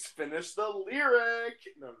 folks. Finish the lyric.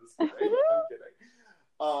 No, I'm just kidding. I'm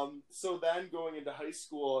kidding. So then going into high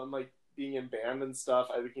school and, like, being in band and stuff,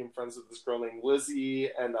 I became friends with this girl named Lizzie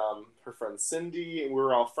and her friend Cindy, and we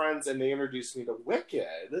were all friends, and they introduced me to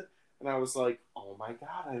Wicked. And I was like, oh my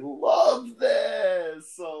God, I love this!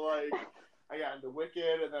 So, like, I got into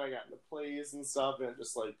Wicked, and then I got into plays and stuff, and it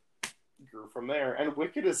just, like, grew from there. And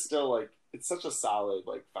Wicked is still, like, it's such a solid,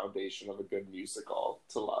 like, foundation of a good musical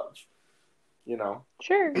to love. You know?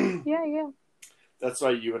 Sure. Yeah. That's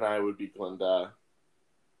why you and I would be Glinda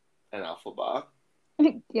and Elphaba.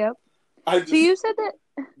 Yep. So you said that...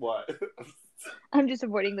 What? I'm just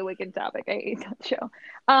avoiding the Wicked topic. I hate that show.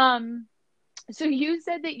 So you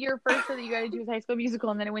said that your first show that you got to do was High School Musical,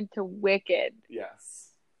 and then it went to Wicked.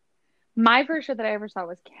 Yes. My first show that I ever saw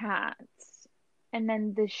was Cats. And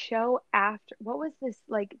then the show after, what was this,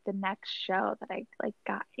 like, the next show that I, like,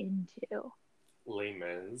 got into? Les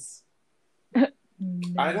Mis. No.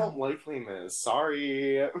 I don't like Les Mis.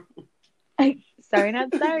 Sorry. Sorry,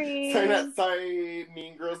 not sorry. Sorry, not sorry.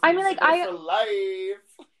 Mean Girls I mean, like, for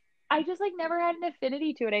life. I just, like, never had an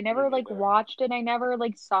affinity to it. I never, like, watched it. I never,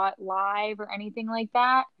 like, saw it live or anything like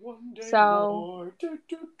that. One day more.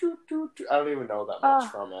 I don't even know that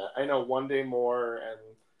much from it. I know One Day More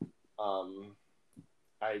and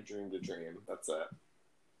I Dreamed a Dream. That's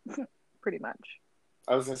it. Pretty much.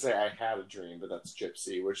 I was going to say I Had a Dream, but that's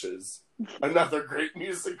Gypsy, which is another great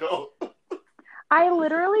musical. I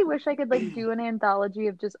literally wish I could, like, do an anthology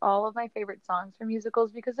of just all of my favorite songs from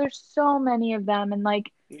musicals because there's so many of them. And,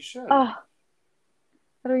 like, you should. That'll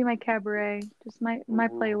be my cabaret. Just my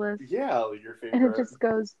playlist. Yeah, your favorite. And it just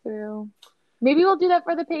goes through. Maybe we'll do that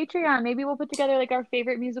for the Patreon. Maybe we'll put together, like, our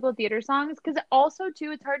favorite musical theater songs. Because also,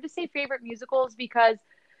 too, it's hard to say favorite musicals because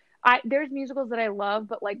there's musicals that I love,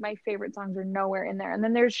 but, like, my favorite songs are nowhere in there. And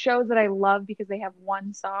then there's shows that I love because they have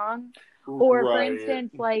one song. Or, for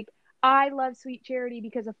instance, like, I love Sweet Charity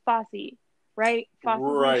because of Fosse, right? Fosse's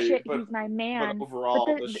my shit. He's my man. But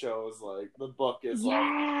overall, the show's, like, the book is, like,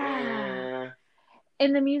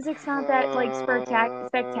 And the music's not that, like,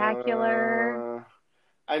 spectacular.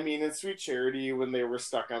 I mean, in Sweet Charity, when they were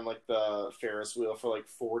stuck on, like, the Ferris wheel for, like,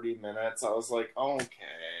 40 minutes, I was like, okay.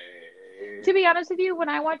 To be honest with you, when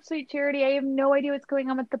I watch Sweet Charity, I have no idea what's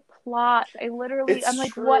going on with the plot. I'm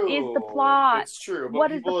like, what is the plot? It's true, but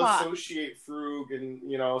what people associate Frug and,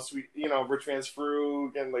 Rich Man's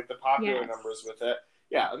Frug and, like, the popular numbers with it.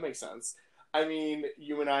 Yeah, it makes sense. I mean,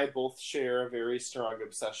 you and I both share a very strong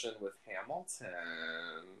obsession with Hamilton.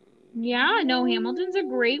 Yeah, no, Hamilton's a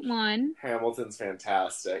great one. Hamilton's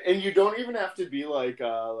fantastic. And you don't even have to be, like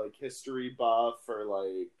history buff or,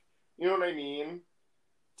 like, you know what I mean?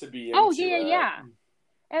 To be into yeah.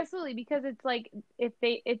 Absolutely, because it's, like,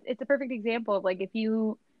 it's a perfect example of, like, if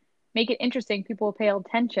you make it interesting, people will pay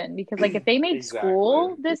attention. Because, like, if they made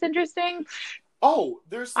school this interesting... Oh,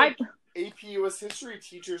 there's, like... AP US history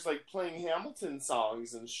teachers, like, playing Hamilton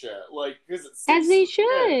songs and shit, like, because it sticks, as they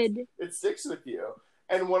should. It sticks with you.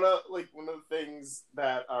 And one of the things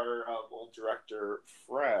that our old director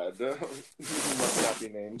Fred, who must not be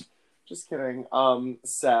named, just kidding,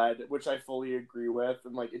 said, which I fully agree with,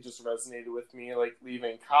 and, like, it just resonated with me, like,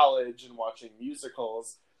 leaving college and watching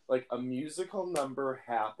musicals. Like, a musical number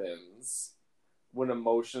happens when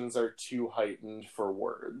emotions are too heightened for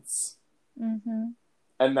words. Mm-hmm.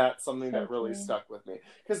 And that's something that really stuck with me.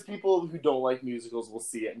 Because people who don't like musicals will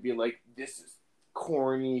see it and be like, this is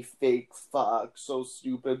corny, fake fuck, so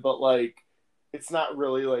stupid. But, like, it's not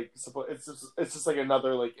really, like, it's just like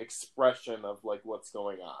another, like, expression of, like, what's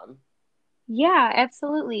going on. Yeah,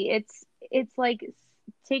 absolutely. It's like,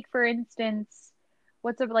 take, for instance,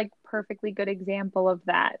 what's a, like, perfectly good example of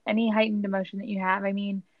that? Any heightened emotion that you have. I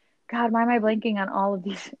mean, God, why am I blanking on all of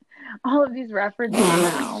these references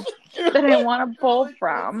now? That I want to pull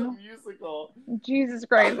from. It's a musical. Jesus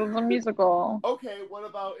Christ, it's a musical. Okay, what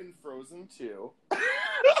about in Frozen 2?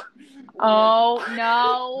 Oh,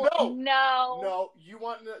 no. No, you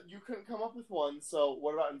couldn't come up with one, so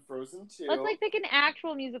what about in Frozen 2? Let's, like, pick an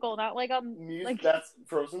actual musical, not like a... That's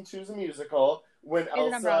Frozen 2 is a musical. When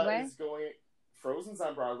Elsa is going... Frozen's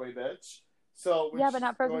on Broadway, bitch. So yeah, but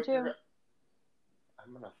not Frozen 2.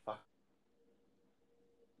 I'm gonna fuck...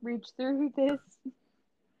 Reach through this...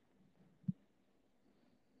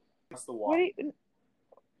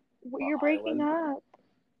 You're breaking up.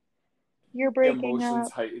 You're breaking Emotions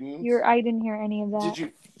up. Heightened. I didn't hear any of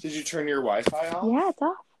that. Did you turn your Wi-Fi off? Yeah, it's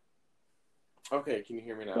off. Okay, can you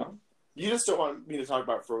hear me now? Yeah. You just don't want me to talk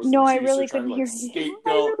about Frozen. No, I really couldn't hear you.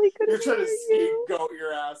 You're trying to scapegoat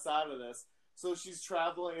your ass out of this. So she's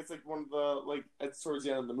traveling. It's like one of the, like, it's towards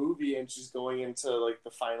the end of the movie, and she's going into, like,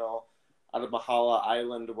 the final out of Mahala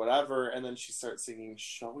Island or whatever, and then she starts singing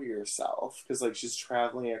 "Show Yourself" because, like, she's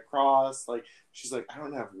traveling across. Like, she's like, I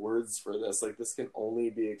don't have words for this. Like, this can only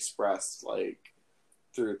be expressed, like,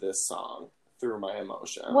 through this song, through my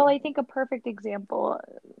emotion. Well, I think a perfect example.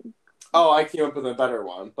 Oh, I came up with a better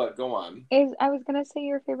one, but go on. I was gonna say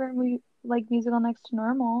your favorite musical Next to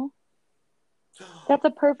Normal. That's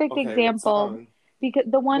a perfect example because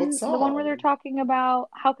the one where they're talking about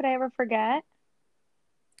How Could I Ever Forget.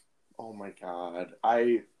 Oh my God.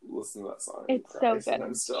 I listen to that song. It's so good.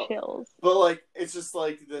 It's chills. But, like, it's just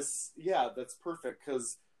like this, yeah, that's perfect.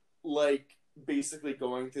 Because, like, basically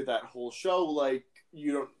going through that whole show, like,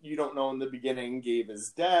 you don't know in the beginning Gabe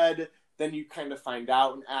is dead. Then you kind of find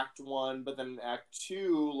out in Act 1, but then in Act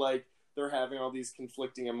 2, like, they're having all these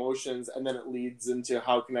conflicting emotions, and then it leads into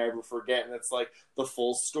How Can I Ever Forget, and it's like the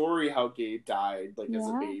full story how Gabe died like as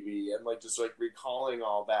a baby, and like just like recalling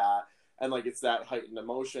all that, and like it's that heightened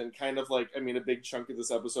emotion, kind of like, I mean, a big chunk of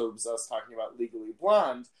this episode was us talking about Legally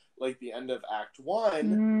Blonde, like the end of Act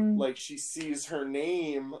 1, like she sees her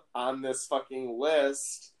name on this fucking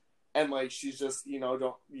list. And like she's just, you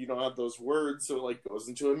don't have those words, so it like goes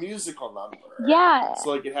into a musical number. Yeah.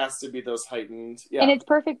 So like it has to be those heightened. Yeah. And it's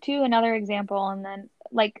perfect too. Another example, and then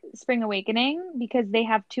like Spring Awakening, because they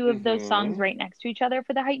have two of those songs right next to each other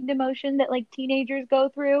for the heightened emotion that like teenagers go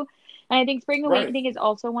through. And I think Spring Awakening is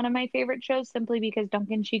also one of my favorite shows, simply because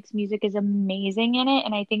Duncan Sheik's music is amazing in it,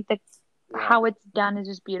 and I think that how it's done is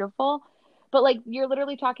just beautiful. But like you're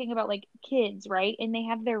literally talking about like kids, right? And they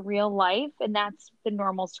have their real life, and that's the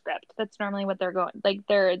normal script. That's normally what they're going, like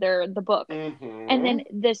they're the book. And then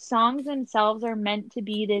the songs themselves are meant to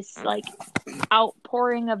be this like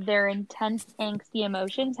outpouring of their intense angsty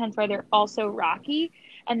emotions, hence why they're also rocky.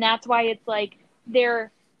 And that's why it's like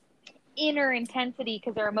their inner intensity,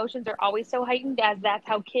 because their emotions are always so heightened, as that's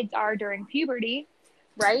how kids are during puberty,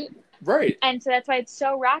 right? Right. And so that's why it's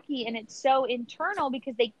so rocky, and it's so internal,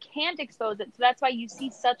 because they can't expose it. So that's why you see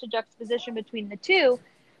such a juxtaposition between the two.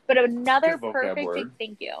 But another perfect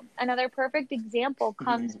example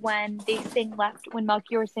comes when they sing when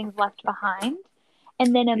Melchior sings Left Behind,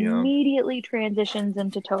 and then immediately transitions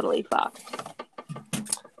into Totally Fucked.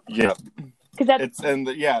 Yeah. Because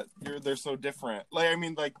they're so different. Like, I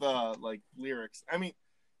mean, like the lyrics. I mean,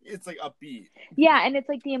 it's like upbeat. Yeah, and it's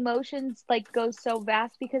like the emotions like go so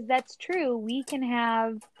vast, because that's true. We can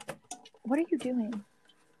have. What are you doing?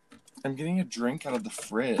 I'm getting a drink out of the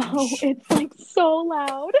fridge. Oh, it's like so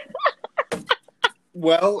loud.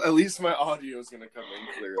 Well, at least my audio is going to come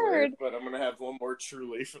in clearly, but I'm going to have one more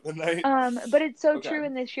Truly for the night. But it's so true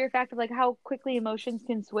in the sheer fact of like how quickly emotions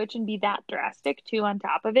can switch and be that drastic too. On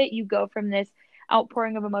top of it, you go from this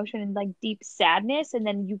outpouring of emotion and like deep sadness, and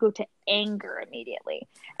then you go to anger immediately.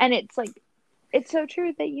 And it's like, it's so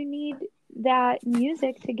true that you need that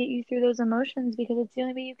music to get you through those emotions, because it's the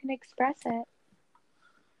only way you can express it.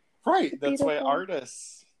 Right. That's why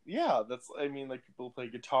artists, I mean, like people play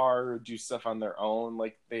guitar or do stuff on their own,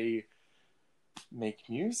 like they make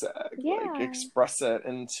music, like express it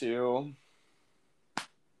into,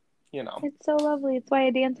 It's so lovely. It's why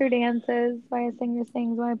a dancer dances, why a singer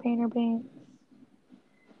sings, why a painter paints.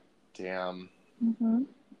 Damn. Mm-hmm.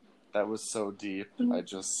 That was so deep. Mm-hmm.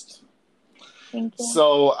 Thank you.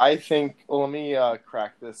 So I think, let me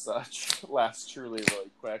crack this last Truly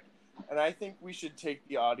really quick. And I think we should take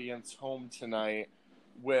the audience home tonight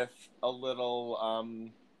with a little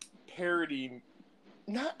parody.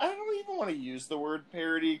 I don't even want to use the word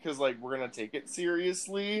parody, because like we're going to take it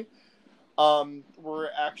seriously. We're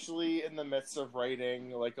actually in the midst of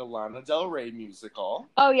writing like a Lana Del Rey musical.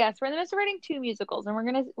 Oh yes, we're in the midst of writing 2 musicals, and we're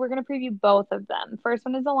gonna preview both of them. First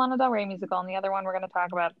one is the Lana Del Rey musical, and the other one we're gonna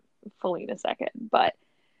talk about fully in a second. But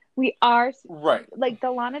we are like the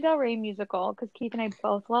Lana Del Rey musical, because Keith and I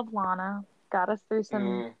both love Lana. Got us through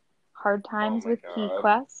some hard times with Key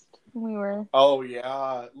Quest. We were. Oh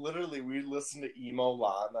yeah, literally, we listened to emo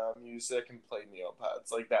Lana music and played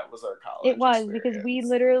Neopets. Like that was our college. It was experience. Because we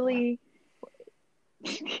literally.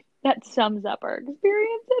 That sums up our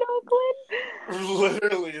experience in Oakland.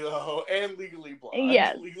 Literally, though. And Legally Blonde.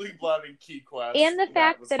 Yes. Legally Blonde and Key Quest. And the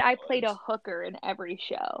fact that I played a hooker in every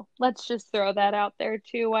show. Let's just throw that out there,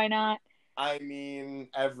 too. Why not? I mean,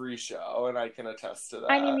 every show, and I can attest to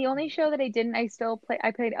that. I mean, the only show that I didn't, I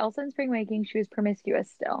played Elsa in Spring Awakening. She was promiscuous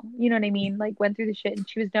still. You know what I mean? Like, went through the shit, and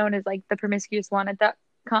she was known as, like, the promiscuous one at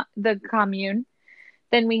the commune.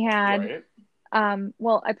 Then we had...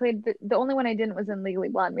 Well, I played the only one I didn't was in Legally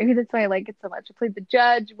Blonde. Maybe that's why I like it so much. I played the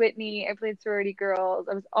judge, Whitney. I played sorority girls.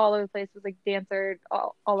 I was all over the place. I was like dancer,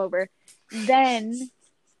 all over. Then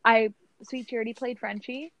Sweet Charity played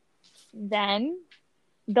Frenchie. Then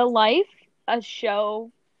The Life, a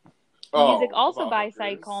show, music also by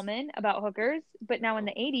Cy Coleman about hookers, but now in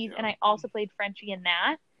the 80s. And I also played Frenchie in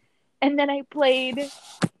that. And then I played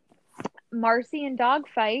Marcy in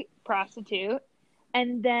Dogfight, prostitute.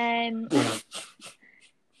 And then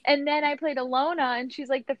I played Alona, and she's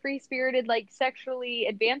like the free-spirited, like sexually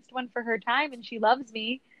advanced one for her time, and she loves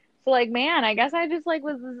me. So like, man, I guess I just like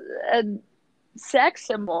was a sex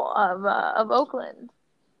symbol of Oakland.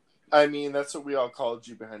 I mean, that's what we all called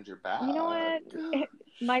you behind your back. You know what?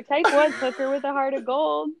 My type was hooker with a heart of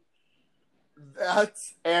gold.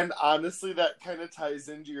 And honestly, that kind of ties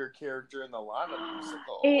into your character in the Lana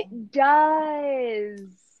musical. It does.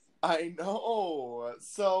 I know.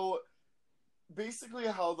 So basically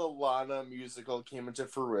how the Lana musical came into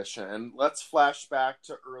fruition. Let's flash back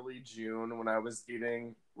to early June when I was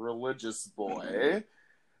dating Religious Boy.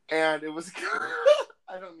 And it was...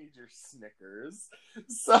 I don't need your Snickers.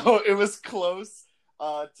 So it was close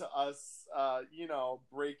to us,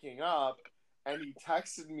 breaking up. And he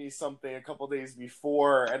texted me something a couple days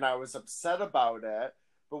before, and I was upset about it.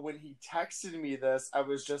 But when he texted me this, I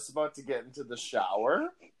was just about to get into the shower.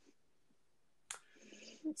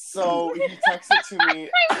 So he texted to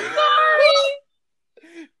me. I'm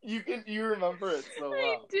sorry. You remember it so well.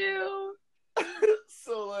 I do.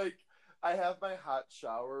 So like, I have my hot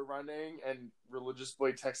shower running, and Religious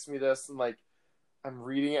Boy texts me this, and like, I'm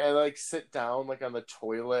reading it. I like sit down like on the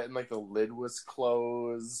toilet, and like the lid was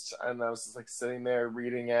closed, and I was just like sitting there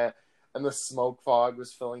reading it, and the smoke fog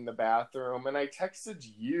was filling the bathroom, and I texted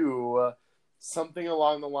you something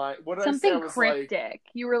along the line. What did something I say? I was cryptic. Like,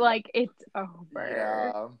 you were like, "It's over."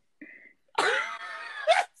 Yeah.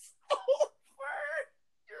 It's over.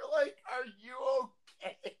 You're like, are you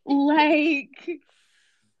okay? Like.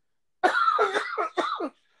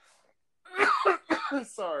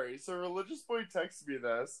 Sorry. So Religious Boy texts me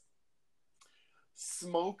this.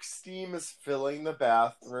 Smoke steam is filling the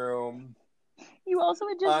bathroom. You also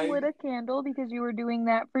had just lit a candle because you were doing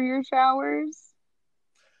that for your showers.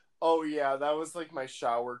 Oh yeah, that was like my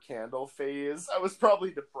shower candle phase. I was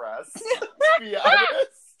probably depressed, to be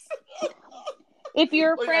honest. If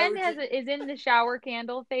your friend is in the shower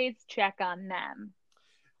candle phase, check on them.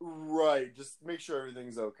 Right, just make sure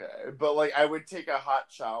everything's okay. But like, I would take a hot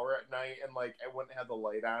shower at night, and like, I wouldn't have the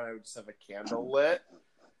light on. I would just have a candle lit.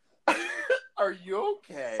 Are you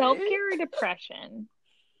okay? Self-care or depression?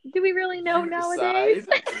 Do we really know nowadays?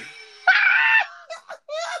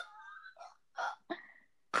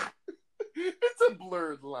 It's a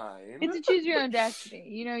blurred line. It's a choose your own destiny.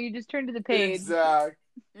 You just turn to the page. Exactly.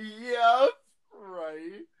 Yep.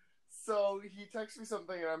 Right. So he texts me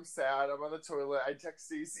something, and I'm sad. I'm on the toilet. I text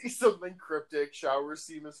Stacey something cryptic. Shower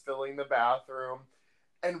steam is filling the bathroom.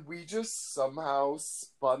 And we just somehow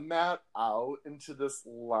spun that out into this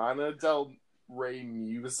Lana Del Rey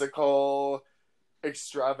musical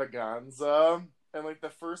extravaganza. And like the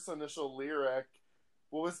first initial lyric,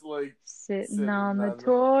 what was like? Sitting on the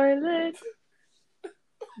toilet.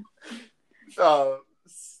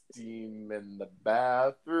 Steam in the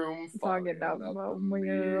bathroom. Talking up the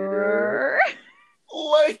mirror.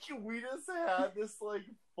 Like, we just had this like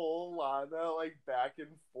full Lana like back and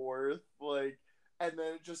forth, like, and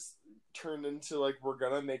then it just turned into like, we're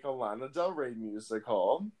gonna make a Lana Del Rey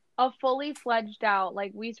musical. A fully fledged out,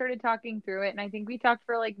 like, we started talking through it, and I think we talked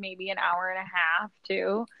for like maybe an hour and a half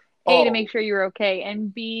too. A, to make sure you were okay,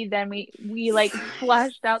 and B, then we like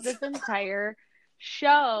fleshed out this entire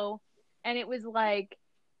show, and it was like,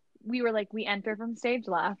 we were like, we enter from stage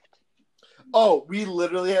left. Oh, we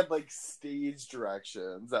literally had like stage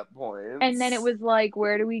directions at points. And then it was like,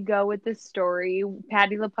 where do we go with this story?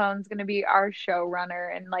 Patti LuPone's going to be our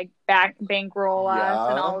showrunner and like bankroll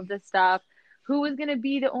us and all of this stuff. Who was going to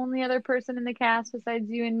be the only other person in the cast besides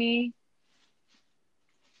you and me?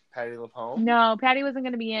 Patti LuPone? No, Patti wasn't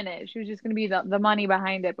going to be in it. She was just going to be the money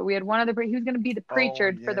behind it. But we had one other, he was going to be the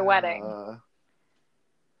preacher for the wedding.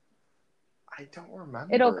 I don't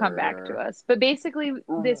remember. It'll come back to us. But basically,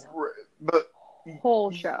 this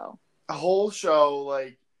whole show,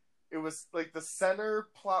 like, it was like the center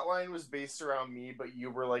plot line was based around me, but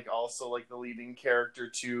you were like also like the leading character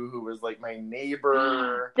too, who was like my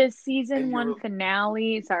neighbor. The season 1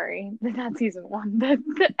 finale. Sorry, not season 1.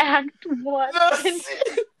 The act 1.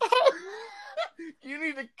 You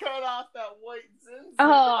need to cut off that white Zinzi.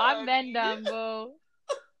 Oh, I've been done, boo.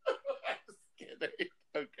 I'm just kidding.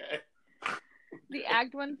 Okay. The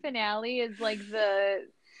act 1 finale is like the.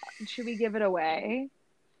 Should we give it away?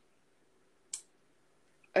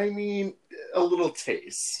 I mean, a little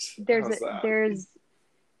taste. There's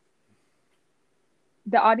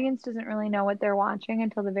the audience doesn't really know what they're watching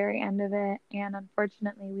until the very end of it, and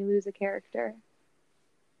unfortunately, we lose a character.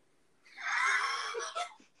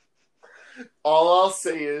 All I'll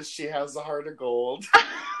say is she has a heart of gold.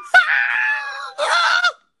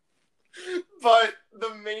 But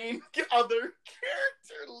the main other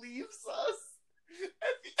character leaves us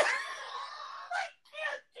at the I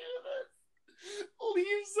can't do this.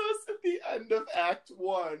 Leaves us at the end of Act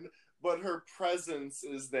 1, but her presence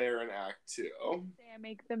is there in Act 2. I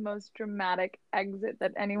make the most dramatic exit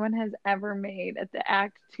that anyone has ever made at the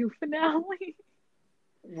Act 2 finale.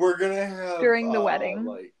 We're gonna have during the wedding.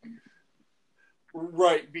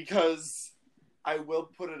 Right, because I will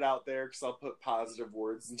put it out there because I'll put positive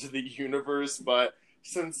words into the universe, but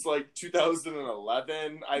since like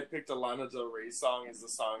 2011, I picked a Lana Del Rey song as the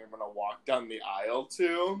song I'm gonna walk down the aisle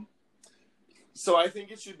to. So I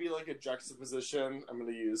think it should be like a juxtaposition. I'm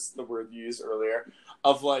gonna use the word you used earlier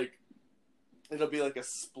of like, it'll be like a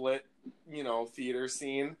split, theater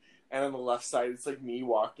scene, and on the left side it's like me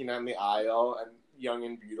walking down the aisle and Young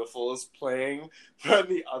and Beautiful is playing, but on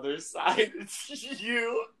the other side it's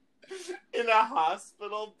you in a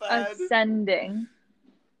hospital bed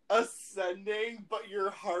ascending, but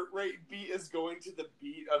your heart rate beat is going to the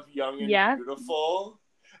beat of Young and Beautiful,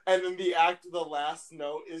 and then the last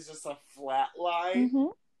note is just a flat line. Mm-hmm.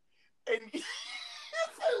 And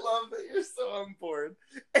I love that you're so on board,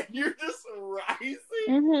 and you're just rising.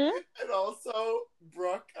 Mm-hmm. And also,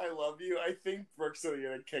 Brooke, I love you. I think Brooke's gonna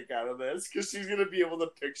get a kick out of this because she's gonna be able to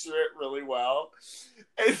picture it really well.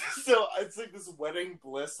 And so it's like this wedding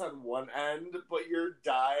bliss on one end, but you're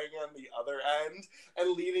dying on the other end.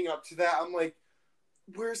 And leading up to that, I'm like,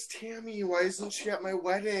 where's Tammy? Why isn't she at my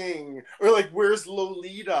wedding? Or like, where's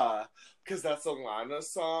Lolita? Because that's a Lana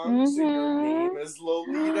song, mm-hmm. so your name is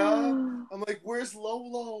Lolita. I'm like, where's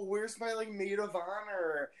Lolo? Where's my like maid of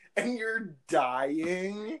honor? And you're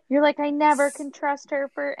dying. You're like, I never can trust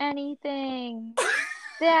her for anything.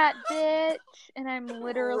 That bitch. And I'm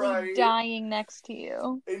literally dying next to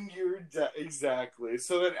you. And you're exactly.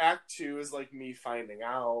 So then Act 2 is like me finding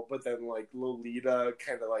out, but then like Lolita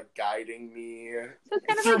kind of like guiding me. So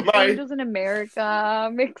it's kind of like Angels in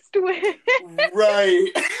America mixed with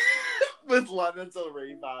right. With Lana Del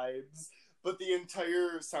Rey vibes, but the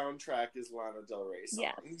entire soundtrack is Lana Del Rey songs.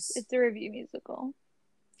 Yes, it's a review musical.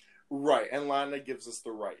 Right, and Lana gives us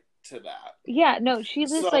the right to that. Yeah, no, she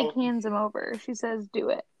just like hands him over. She says, "Do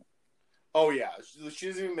it." Oh yeah, she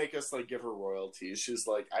doesn't even make us like give her royalties. She's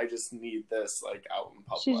like, I just need this like out in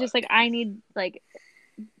public. She's just like, I need like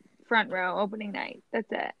front row opening night. That's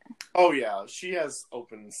it. Oh yeah, she has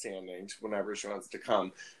open standings whenever she wants to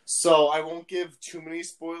come. So I won't give too many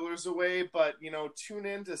spoilers away, but tune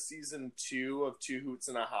in to season 2 of Two Hoots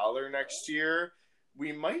and a Holler next year.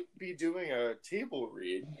 We might be doing a table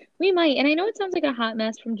read. We might, and I know it sounds like a hot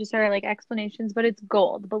mess from just our like explanations, but it's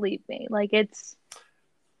gold, believe me. Like it's.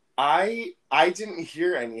 I didn't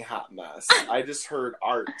hear any hot mess. I just heard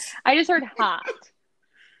art. I just heard hot.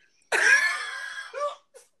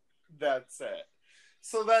 That's it.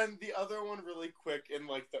 So then the other one really quick in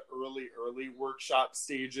like the early workshop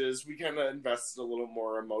stages, we kind of invested a little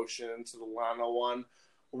more emotion into the Lana one.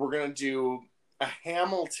 We're going to do a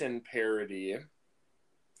Hamilton parody.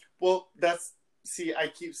 Well, I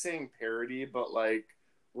keep saying parody, but like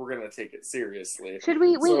we're going to take it seriously. Should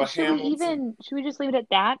we just leave it at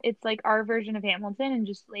that? It's like our version of Hamilton and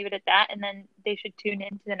just leave it at that. And then they should tune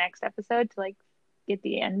into the next episode to like get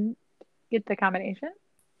the combination.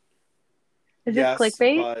 Is this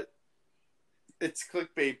clickbait? But it's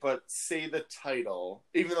clickbait, but say the title.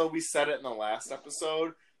 Even though we said it in the last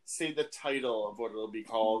episode, say the title of what it'll be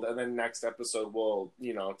called, and then next episode we'll,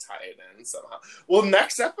 tie it in somehow. Well,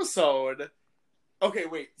 next episode... Okay,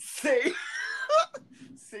 wait. Say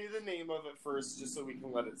the name of it first, just so we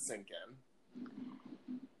can let it sink in.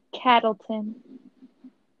 Cattleton.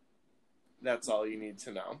 That's all you need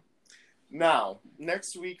to know. Now,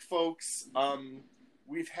 next week, folks,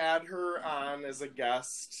 we've had her on as a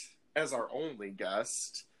guest, as our only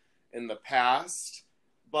guest in the past,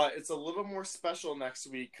 but it's a little more special next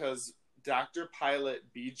week because Dr. Pilot,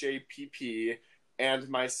 BJPP, and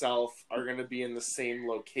myself are going to be in the same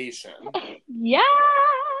location. Yes!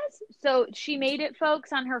 So she made it,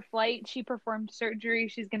 folks, on her flight. She performed surgery.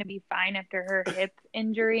 She's going to be fine after her hip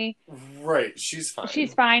injury. Right, she's fine.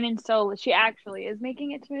 She's fine, and so she actually is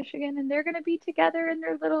making it to Michigan, and they're going to be together in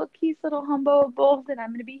their little Keith's little humble of both, and I'm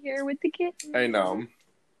going to be here with the kids. I know.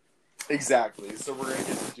 Exactly. So we're going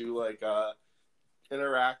to get to do like a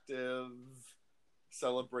interactive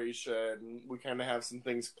celebration. We kind of have some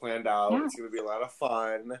things planned out. Yeah. It's going to be a lot of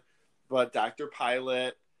fun. But Dr.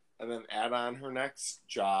 Pilot, and then add on her next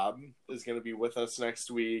job, is going to be with us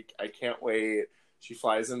next week. I can't wait. She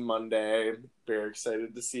flies in Monday. Very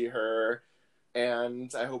excited to see her.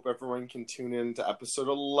 And I hope everyone can tune in to episode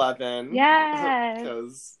 11. Yes.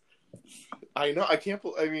 Because I know, I can't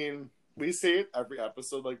believe, I mean, we say it every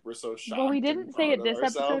episode like we're so shocked. Well, we didn't say it this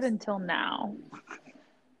episode until now.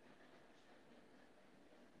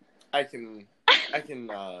 I can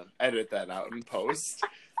edit that out in post.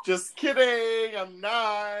 Just kidding, I'm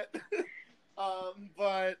not.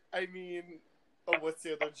 But I mean, what's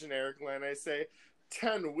the other generic line I say?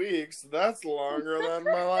 10 weeks, that's longer than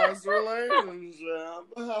my last relationship.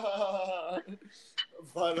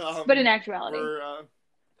 But in actuality.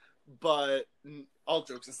 But all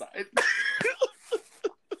jokes aside.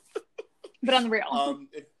 But on the real.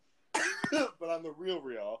 But on the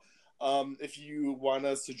real. If you want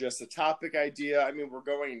to suggest a topic idea, I mean, we're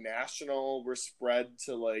going national. We're spread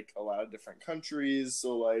to like a lot of different countries.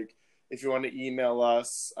 So like, if you want to email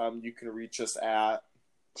us, you can reach us at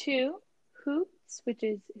Hoots, which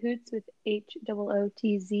is Hoots with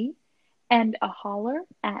HOOTZ, and a holler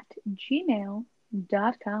at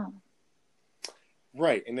gmail.com.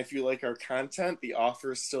 Right. And if you like our content, the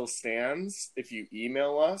offer still stands. If you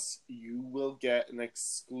email us, you will get an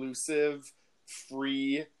exclusive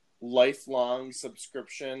free lifelong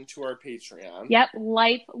subscription to our Patreon. Yep,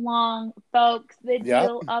 lifelong, folks. The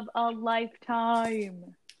deal of a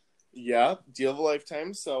lifetime. Yeah, deal of a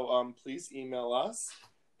lifetime. So please email us.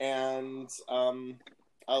 And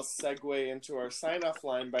I'll segue into our sign-off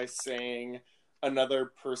line by saying another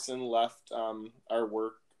person left our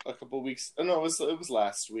work a couple weeks. No, it was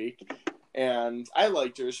last week, and I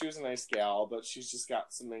liked her. She was a nice gal, but she's just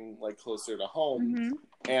got something like closer to home. Mm-hmm.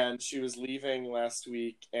 And she was leaving last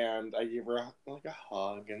week, and I gave her like a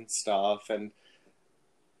hug and stuff. And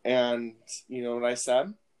you know what I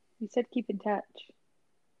said? You said keep in touch.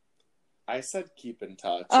 I said keep in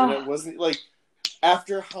touch, and it wasn't like.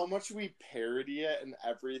 After how much we parody it and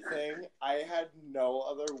everything, I had no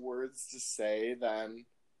other words to say than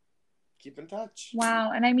keep in touch.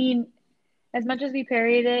 Wow. And I mean, as much as we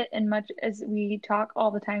parodied it and much as we talk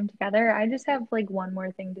all the time together, I just have like one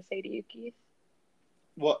more thing to say to you, Keith.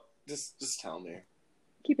 What? Just tell me.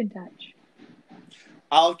 Keep in touch.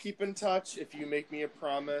 I'll keep in touch if you make me a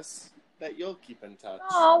promise that you'll keep in touch.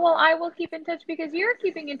 Oh, well, I will keep in touch because you're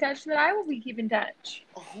keeping in touch, so that I will be keep in touch.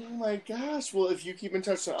 Oh my gosh. Well, if you keep in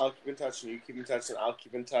touch, then I'll keep in touch, and you keep in touch, then I'll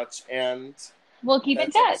keep in touch, and we'll keep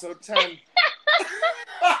in touch. Episode 10.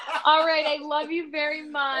 All right, I love you very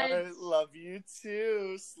much. I love you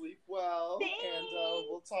too. Sleep well. Thanks. And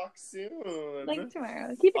we'll talk soon. Like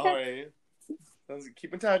tomorrow. Keep in touch. All right. Keep in touch.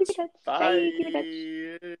 Keep in touch. Bye. Bye. Keep in touch.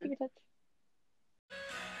 Keep in touch.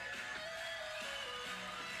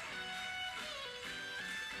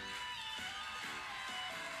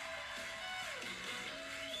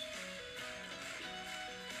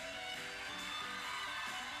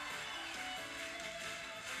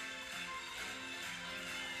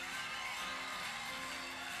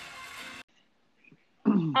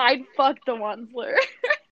 I'd fuck the Onceler.